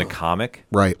runs in the comic.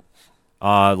 Right.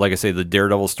 Like I say, the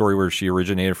Daredevil story where she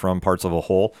originated from, Parts of a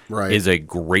Whole, is a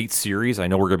great series. I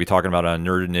know we're going to be talking about on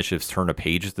Nerd Initiative's Turn a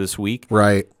Page this week.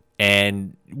 Right.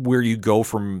 And where you go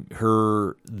from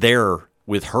her there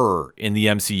with her in the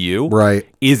MCU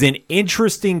is an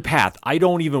interesting path. I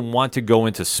don't even want to go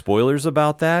into spoilers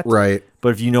about that. Right. But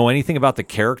if you know anything about the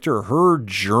character, her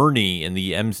journey in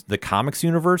the comics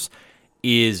universe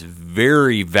is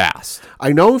very vast.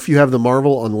 I know if you have the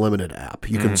Marvel Unlimited app,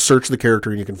 you can search the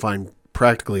character and you can find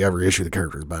practically every issue the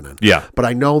character's been in. Yeah. But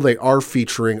I know they are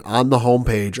featuring on the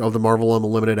homepage of the Marvel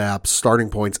Unlimited app starting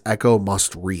points Echo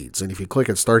must reads. And if you click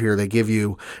at start here, they give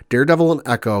you Daredevil and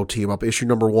Echo team up. Issue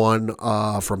number 1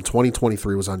 from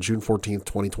 2023 was on June 14th,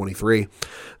 2023.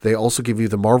 They also give you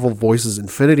the Marvel Voices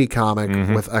Infinity comic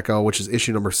with Echo, which is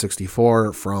issue number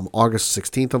 64 from August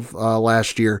 16th of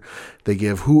last year. They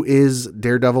give Who is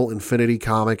Daredevil Infinity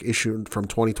comic issue from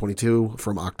 2022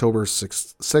 from October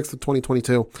 6th of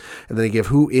 2022. And then they give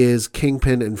Who is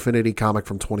Kingpin Infinity comic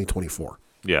from 2024.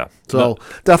 Yeah. So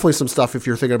definitely some stuff if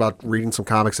you're thinking about reading some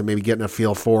comics and maybe getting a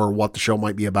feel for what the show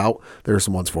might be about. There are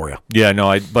some ones for you. Yeah,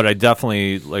 no, but I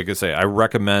definitely, like I say, I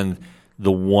recommend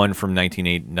the one from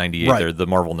 1998 there, the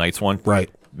Marvel Knights one. Right.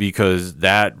 Because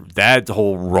that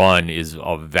whole run is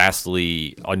a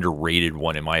vastly underrated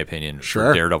one, in my opinion,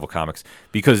 for Daredevil comics.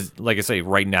 Because, like I say,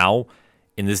 right now,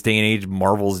 in this day and age,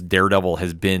 Marvel's Daredevil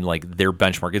has been like their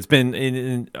benchmark. It's been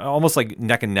in almost like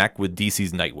neck and neck with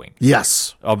DC's Nightwing.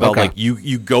 Yes. About like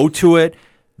you go to it,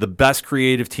 the best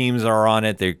creative teams are on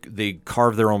it. They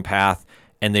carve their own path,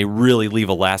 and they really leave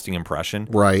a lasting impression.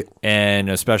 Right. And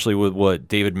especially with what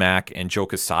David Mack and Joe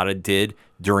Quesada did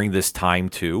during this time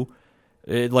too.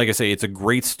 Like I say, it's a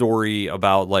great story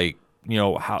about like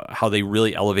how they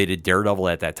really elevated Daredevil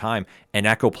at that time, and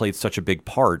Echo played such a big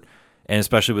part, and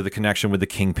especially with the connection with the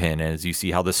Kingpin, as you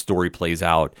see how this story plays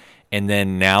out, and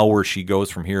then now where she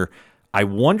goes from here. I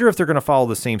wonder if they're going to follow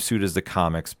the same suit as the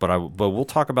comics, but we'll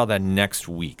talk about that next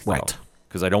week, though, right?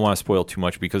 Because I don't want to spoil too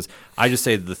much. Because I just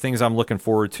say the things I'm looking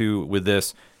forward to with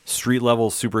this: street level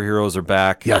superheroes are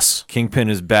back. Yes, Kingpin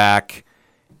is back,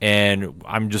 and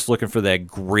I'm just looking for that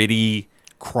gritty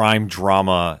crime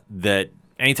drama that.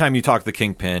 Anytime you talk the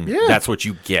Kingpin, that's what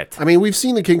you get. I mean, we've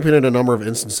seen the Kingpin in a number of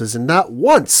instances, and not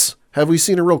once have we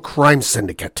seen a real crime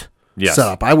syndicate set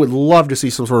up. I would love to see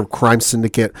some sort of crime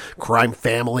syndicate, crime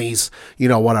families,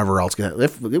 whatever else.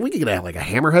 If we could get like a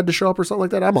Hammerhead to show up or something like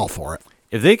that, I'm all for it.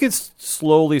 If they could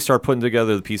slowly start putting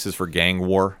together the pieces for Gang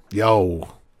War,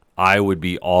 I would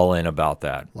be all in about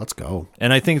that. Let's go.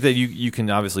 And I think that you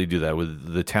can obviously do that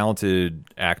with the talented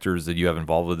actors that you have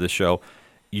involved with this show.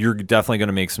 You're definitely going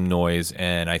to make some noise,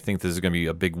 and I think this is going to be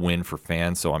a big win for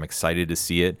fans, so I'm excited to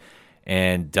see it,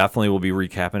 and definitely we'll be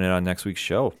recapping it on next week's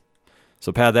show.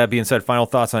 So, Pat, that being said, final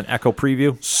thoughts on Echo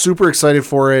Preview? Super excited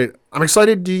for it. I'm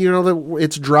excited, that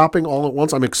it's dropping all at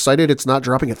once. I'm excited it's not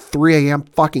dropping at 3 a.m.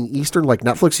 fucking Eastern like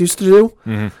Netflix used to do.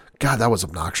 Mm-hmm. God, that was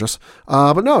obnoxious.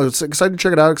 But no, it's excited to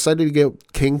check it out. Excited to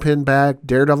get Kingpin back,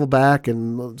 Daredevil back,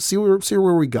 and see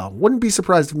where we go. Wouldn't be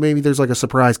surprised if maybe there's like a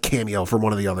surprise cameo from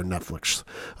one of the other Netflix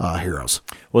heroes.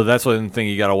 Well, that's one thing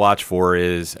you got to watch for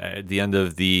is at the end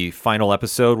of the final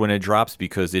episode when it drops,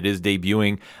 because it is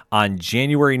debuting on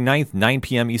January 9th, 9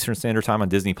 p.m. Eastern Standard Time on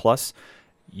Disney+.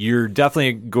 You're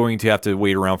definitely going to have to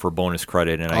wait around for bonus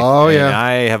credit. And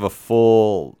I have a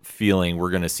full feeling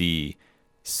we're going to see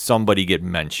somebody get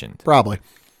mentioned. Probably.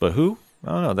 But who? I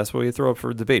don't know. That's what we throw up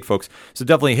for debate, folks. So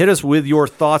definitely hit us with your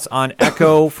thoughts on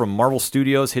Echo from Marvel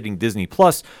Studios hitting Disney+.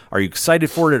 Are you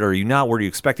excited for it? Or are you not? What are you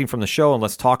expecting from the show? And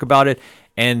let's talk about it.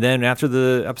 And then after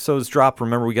the episodes drop,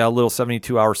 remember we got a little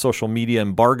 72-hour social media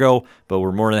embargo, but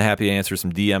we're more than happy to answer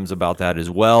some DMs about that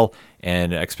as well.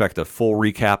 And expect a full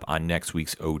recap on next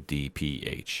week's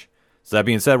ODPH. So that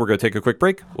being said, we're going to take a quick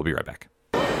break. We'll be right back.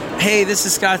 Hey, this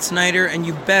is Scott Snyder, and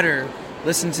you better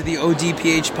listen to the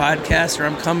ODPH podcast, or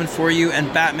I'm coming for you,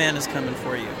 and Batman is coming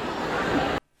for you.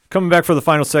 Coming back for the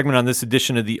final segment on this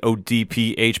edition of the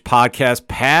ODPH podcast.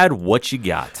 Pad, what you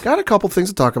got? Got a couple things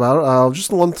to talk about. Just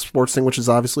the one sports thing, which is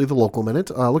obviously the local minute.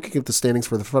 Looking at the standings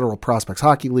for the Federal Prospects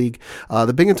Hockey League,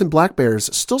 the Binghamton Black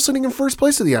Bears still sitting in first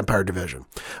place of the Empire Division.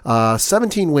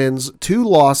 17 wins, 2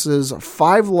 losses,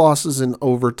 5 losses in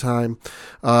overtime.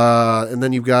 And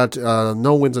then you've got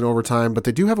no wins in overtime, but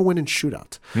they do have a win in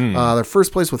shootout. They're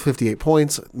first place with 58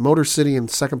 points. Motor City in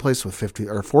second place with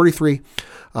 43.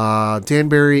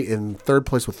 Danbury in third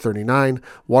place with 39.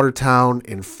 Watertown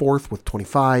in fourth with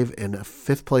 25. And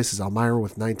fifth place is Elmira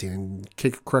with 19. And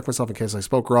correct myself in case I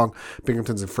spoke wrong,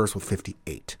 Binghamton's in first with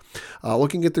 58.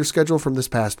 Looking at their schedule from this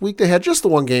past week, they had just the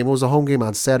one game. It was a home game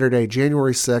on Saturday,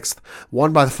 January 6th,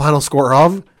 won by the final score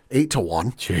of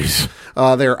 8-1.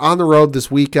 Jeez. They're on the road this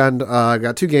weekend.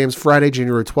 Got 2 games. Friday,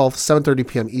 January 12th, 7:30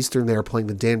 p.m. Eastern. They are playing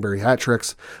the Danbury Hat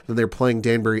Tricks. Then they're playing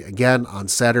Danbury again on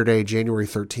Saturday, January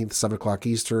 13th, 7 o'clock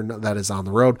Eastern. That is on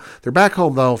the road. They're back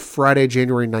home, though, Friday,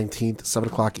 January 19th, 7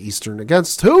 o'clock Eastern.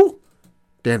 Against who?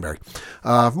 Danbury.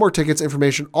 For more tickets,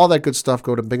 information, all that good stuff,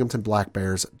 go to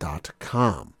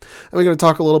binghamtonblackbears.com. And we're going to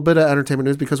talk a little bit of entertainment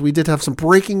news because we did have some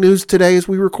breaking news today as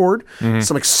we record.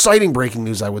 Some exciting breaking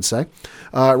news, I would say.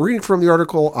 Reading from the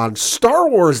article on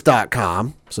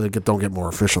StarWars.com, so don't get more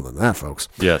official than that, folks.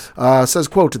 Yes. Says,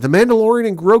 quote, "The Mandalorian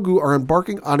and Grogu are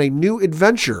embarking on a new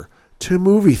adventure to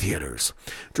movie theaters."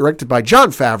 Directed by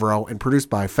Jon Favreau and produced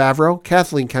by Favreau,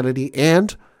 Kathleen Kennedy,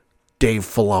 and Dave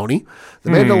Filoni. The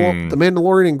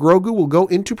Mandalorian and Grogu will go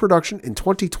into production in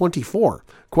 2024.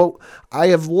 Quote, "I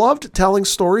have loved telling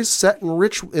stories set in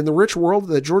the rich world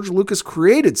that George Lucas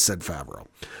created," said Favreau.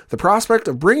 "The prospect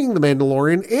of bringing the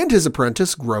Mandalorian and his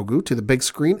apprentice, Grogu, to the big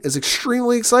screen is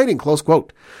extremely exciting," close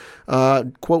quote.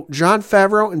 Quote, "Jon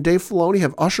Favreau and Dave Filoni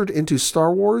have ushered into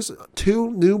Star Wars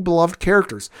 2 new beloved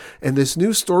characters, and this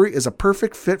new story is a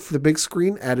perfect fit for the big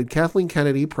screen," added Kathleen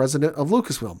Kennedy, president of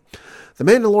Lucasfilm. The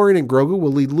Mandalorian and Grogu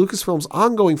will lead Lucasfilm's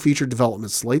ongoing feature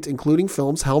development slate, including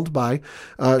films helmed by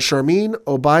Sharmeen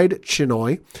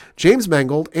Obaid-Chinoy, James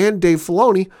Mangold, and Dave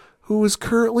Filoni, who is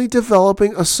currently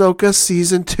developing Ahsoka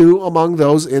Season 2 among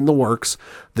those in the works.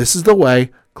 This is the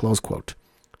way, close quote.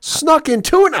 Snuck in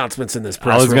 2 announcements in this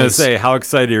press I was going to release. say, how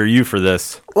excited are you for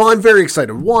this? Well, I'm very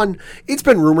excited. One, it's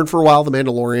been rumored for a while The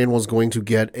Mandalorian was going to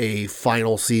get a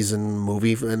final season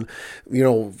movie. And,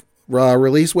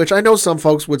 release, which I know some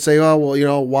folks would say, oh,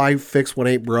 well, why fix what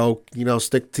ain't broke?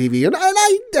 Stick TV. And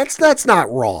that's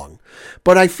not wrong.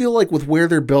 But I feel like with where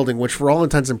they're building, which for all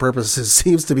intents and purposes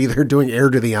seems to be they're doing Heir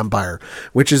to the Empire,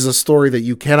 which is a story that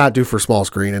you cannot do for small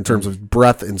screen in terms of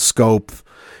breadth and scope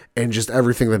and just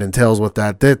everything that entails with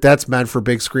that's meant for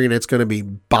big screen. It's going to be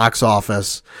box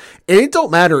office. And it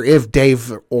don't matter if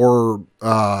Dave or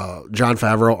Jon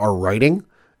Favreau are writing.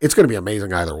 It's going to be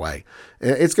amazing either way.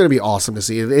 It's going to be awesome to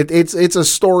see. It's a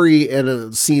story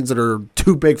and scenes that are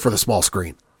too big for the small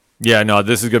screen. Yeah, no,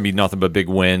 this is going to be nothing but big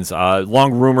wins.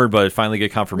 Long rumored, but finally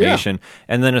get confirmation. Yeah.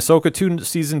 And then Ahsoka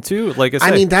season 2, like I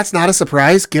said. I mean, that's not a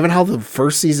surprise, given how the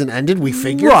first season ended, we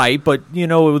figured. Right, but,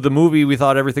 with the movie, we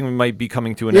thought everything might be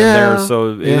coming to an end there.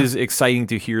 So it is exciting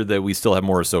to hear that we still have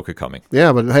more Ahsoka coming.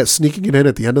 Yeah, but sneaking it in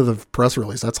at the end of the press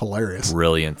release, that's hilarious.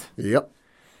 Brilliant. Yep.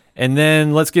 And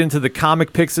then let's get into the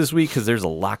comic picks this week because there's a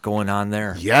lot going on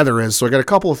there. Yeah, there is. So I got a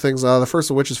couple of things. The first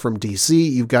of which is from DC.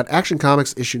 You've got Action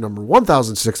Comics issue number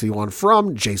 1061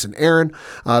 from Jason Aaron.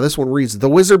 This one reads, The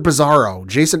Wizard Bizarro.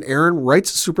 Jason Aaron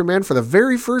writes Superman for the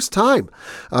very first time,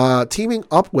 teaming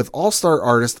up with all-star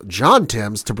artist John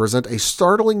Timms to present a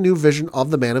startling new vision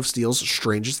of the Man of Steel's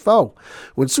strangest foe.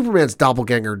 When Superman's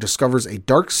doppelganger discovers a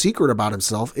dark secret about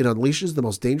himself, it unleashes the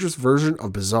most dangerous version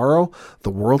of Bizarro the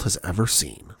world has ever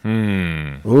seen.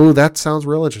 Ooh, that sounds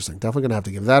real interesting. Definitely going to have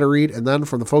to give that a read. And then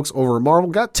from the folks over at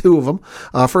Marvel, got two of them.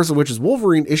 First of which is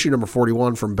Wolverine issue number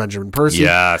 41 from Benjamin Percy.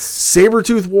 Yes.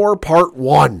 Sabretooth War Part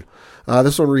 1.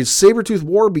 This one reads, Sabretooth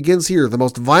War begins here. The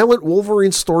most violent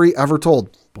Wolverine story ever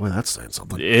told. Boy, that's saying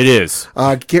something. It is.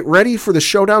 Get ready for the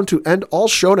showdown to end all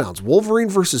showdowns. Wolverine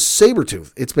versus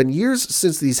Sabretooth. It's been years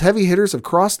since these heavy hitters have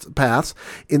crossed paths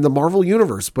in the Marvel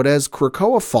Universe, but as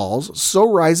Krakoa falls, so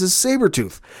rises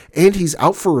Sabretooth, and he's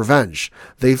out for revenge.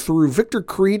 They threw Victor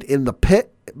Creed in the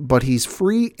pit, but he's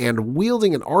free and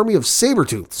wielding an army of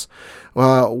Sabretooths.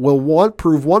 Will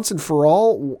prove once and for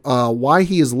all why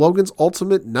he is Logan's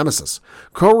ultimate nemesis.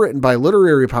 Co-written by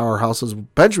literary powerhouses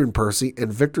Benjamin Percy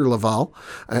and Victor Laval,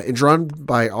 and drawn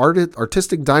by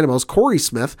artistic dynamos Corey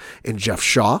Smith and Jeff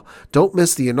Shaw. Don't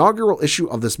miss the inaugural issue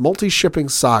of this multi-shipping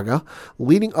saga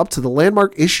leading up to the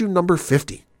landmark issue number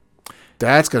 50.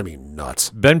 That's going to be nuts.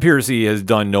 Ben Percy has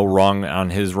done no wrong on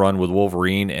his run with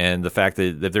Wolverine, and the fact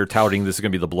that they're touting this is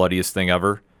going to be the bloodiest thing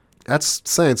ever. That's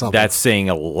saying something. That's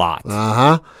saying a lot.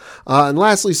 And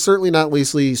lastly, certainly not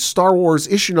leastly, Star Wars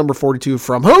issue number 42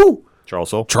 from who?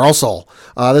 Charles Soule. Charles Soule.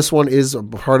 This one is a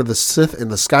part of the Sith and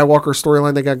the Skywalker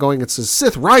storyline they got going. It says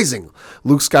Sith Rising.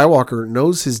 Luke Skywalker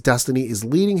knows his destiny is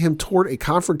leading him toward a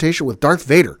confrontation with Darth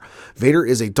Vader. Vader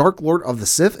is a Dark Lord of the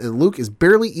Sith, and Luke is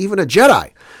barely even a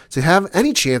Jedi. To have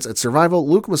any chance at survival,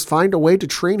 Luke must find a way to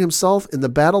train himself in the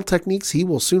battle techniques he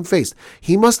will soon face.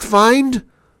 He must find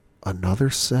another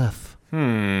Sith.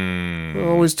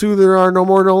 Always two, there are no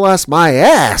more, no less. My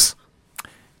ass.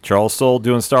 Charles Soule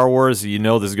doing Star Wars, this is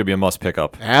going to be a must pick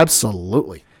up.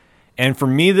 Absolutely. And for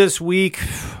me this week,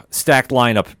 stacked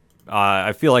lineup.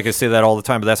 I feel like I say that all the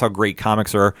time, but that's how great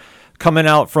comics are. Coming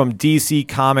out from DC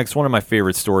Comics, one of my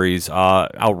favorite stories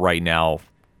out right now.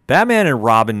 Batman and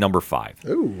Robin number 5.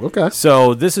 Ooh, okay.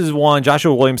 So this is one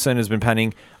Joshua Williamson has been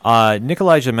penning.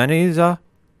 Nikolai Jimenez,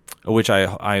 which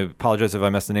I apologize if I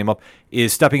messed the name up,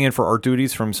 is stepping in for art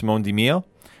duties from Simone DiMeo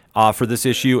for this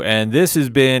issue. And this has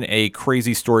been a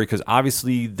crazy story because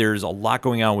obviously there's a lot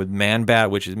going on with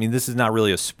Man-Bat, which this is not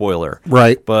really a spoiler.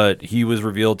 Right. But he was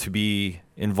revealed to be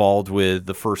involved with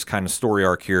the first kind of story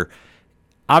arc here.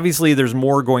 Obviously, there's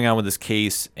more going on with this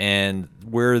case and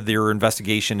where their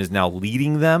investigation is now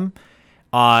leading them.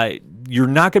 You're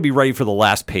not going to be ready for the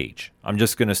last page. I'm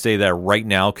just going to say that right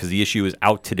now because the issue is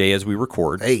out today as we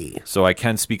record. Hey. So I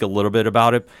can speak a little bit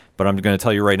about it, but I'm going to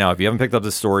tell you right now, if you haven't picked up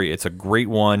this story, it's a great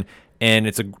one, and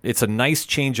it's a nice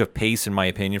change of pace, in my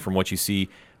opinion, from what you see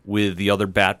with the other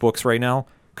Bat books right now,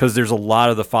 because there's a lot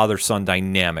of the father-son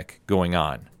dynamic going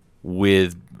on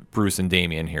with Bruce and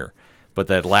Damian here. But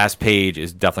that last page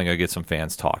is definitely going to get some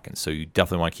fans talking. So you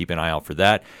definitely want to keep an eye out for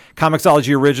that.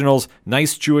 Comixology Originals,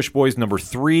 Nice Jewish Boys number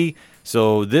 3.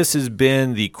 So this has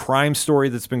been the crime story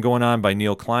that's been going on by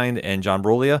Neil Klein and John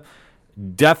Broglia.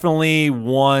 Definitely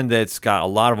one that's got a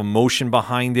lot of emotion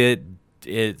behind it.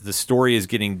 The story is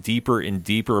getting deeper and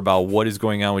deeper about what is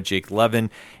going on with Jake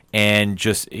Levin. And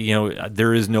just,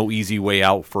 there is no easy way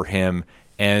out for him.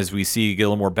 As we see, get a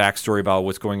little more backstory about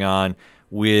what's going on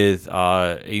with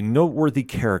a noteworthy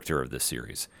character of this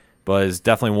series, but it's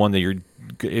definitely one that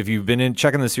if you've been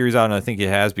checking the series out, and I think it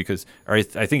has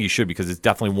I think you should, because it's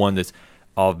definitely one that's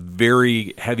a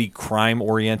very heavy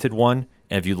crime-oriented one,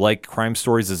 and if you like crime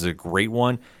stories, this is a great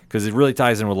one, because it really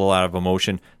ties in with a lot of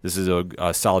emotion. This is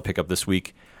a solid pickup this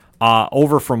week.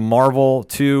 Over from Marvel,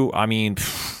 too, I mean,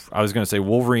 I was going to say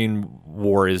Wolverine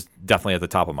War is definitely at the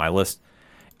top of my list.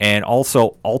 And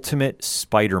also Ultimate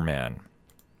Spider-Man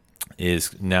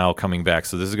is now coming back.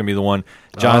 So this is going to be the one.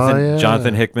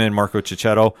 Jonathan Hickman, Marco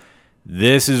Cicchetto.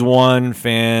 This is one,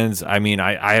 fans. I mean,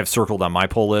 I have circled on my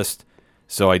pull list.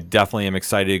 So I definitely am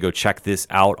excited to go check this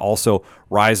out. Also,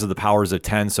 Rise of the Powers of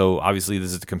 10. So obviously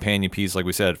this is the companion piece. Like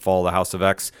we said, Fall of the House of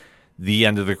X. The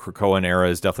end of the Krakoan era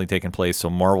is definitely taking place. So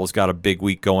Marvel's got a big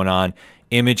week going on.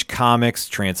 Image Comics,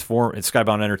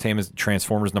 Skybound Entertainment,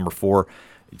 Transformers #4.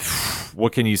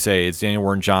 What can you say? It's Daniel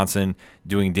Warren Johnson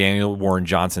doing Daniel Warren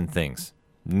Johnson things.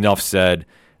 Enough said.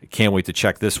 Can't wait to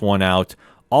check this one out.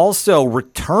 Also,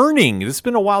 returning. This has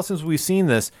been a while since we've seen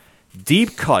this.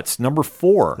 Deep Cuts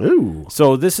 #4. Ooh.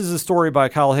 So this is a story by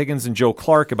Kyle Higgins and Joe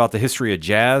Clark about the history of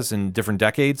jazz in different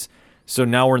decades. So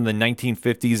now we're in the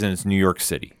 1950s and it's New York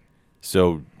City.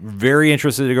 So very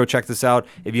interested to go check this out.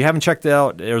 If you haven't checked it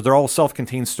out, they're all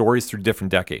self-contained stories through different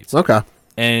decades. Okay.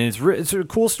 And it's a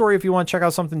cool story if you want to check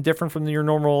out something different from your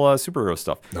normal superhero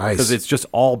stuff. Nice. Because it's just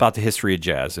all about the history of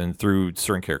jazz and through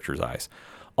certain characters' eyes.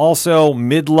 Also,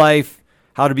 Midlife,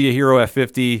 How to Be a Hero at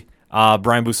 50,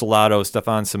 Brian Buccellato,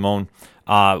 Stefan Simone.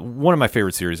 One of my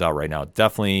favorite series out right now.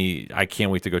 Definitely, I can't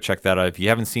wait to go check that out. If you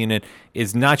haven't seen it,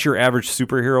 it's not your average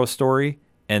superhero story,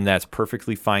 and that's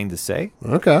perfectly fine to say.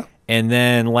 Okay. And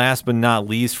then last but not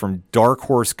least, from Dark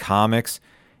Horse Comics,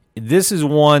 this is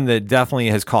one that definitely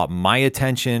has caught my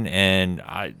attention, and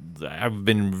I've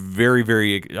been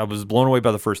I was blown away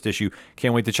by the first issue.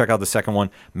 Can't wait to check out the second one.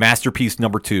 Masterpiece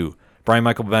 #2, Brian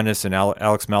Michael Bendis and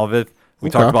Alex Malviv. We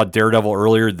talked about Daredevil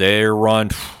earlier. Their run,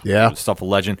 stuff of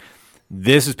legend.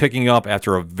 This is picking up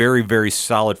after a very, very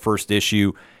solid first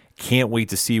issue. Can't wait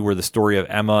to see where the story of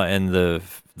Emma and the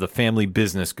family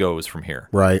business goes from here.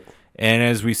 Right. And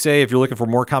as we say, if you're looking for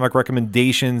more comic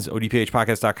recommendations,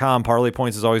 odphpodcast.com. Parlay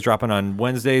Points is always dropping on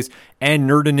Wednesdays. And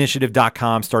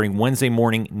nerdinitiative.com starting Wednesday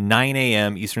morning, 9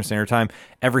 a.m. Eastern Standard Time.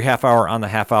 Every half hour on the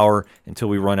half hour until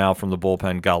we run out from the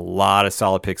bullpen. Got a lot of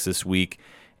solid picks this week.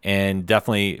 And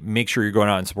definitely make sure you're going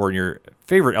out and supporting your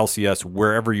favorite LCS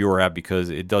wherever you are at,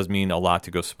 because it does mean a lot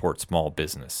to go support small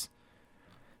business.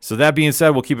 So that being said,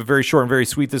 we'll keep it very short and very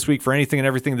sweet this week. For anything and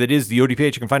everything that is the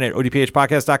ODPH, you can find it at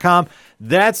odphpodcast.com.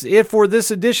 That's it for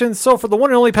this edition. So for the one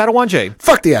and only Padawan J.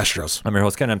 Fuck the Astros. I'm your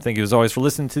host, Ken. Thank you as always for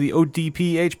listening to the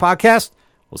ODPH podcast.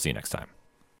 We'll see you next time.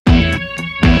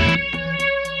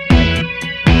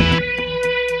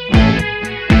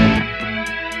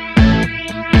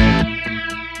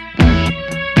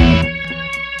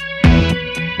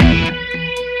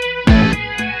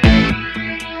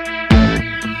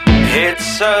 It's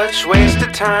such waste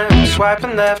of time,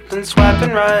 swiping left and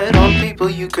swiping right on people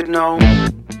you could know.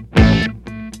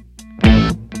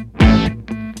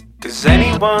 'Cause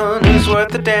anyone who's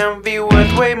worth a damn be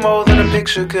worth way more than a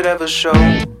picture could ever show.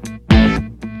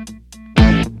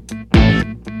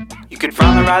 You could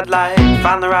find the right light,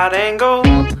 find the right angle,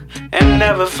 and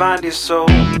never find your soul.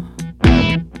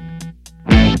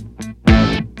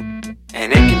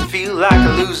 And it can feel like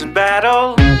a losing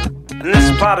battle, and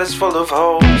this plot is full of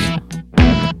holes.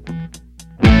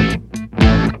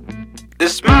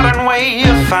 This modern way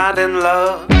of finding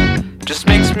love just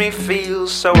makes me feel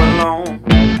so alone.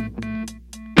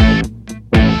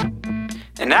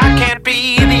 And I can't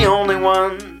be the only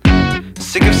one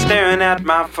sick of staring at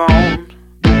my phone.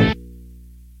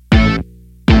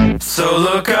 So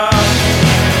look up,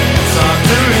 talk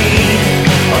to me,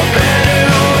 a better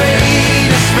way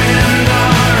to spend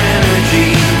our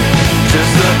energy.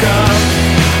 Just look up,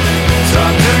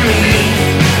 talk to me.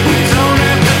 We don't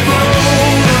have to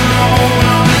float alone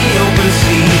on the open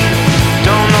sea.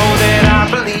 Don't know that I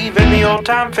believe in the old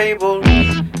time fable.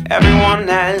 Everyone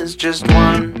has just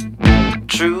one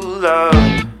true love.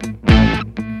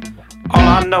 All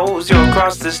I know is you're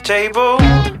across this table,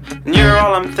 and you're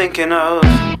all I'm thinking of.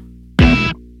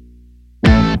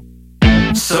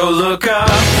 So look up,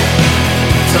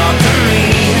 talk to me,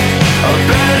 a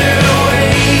better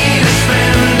way to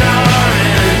spend our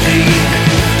energy.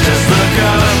 Just look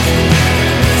up,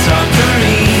 talk to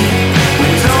me. We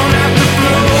don't have to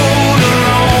float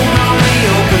alone on the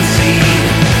open sea.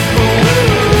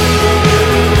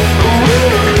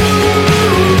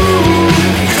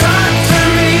 Talk to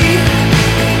me.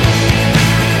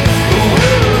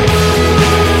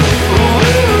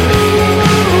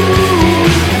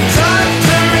 Talk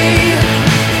to me.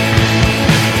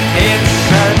 It's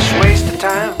such waste of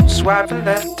time, swiping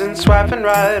left and swiping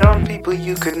right on people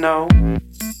you could know.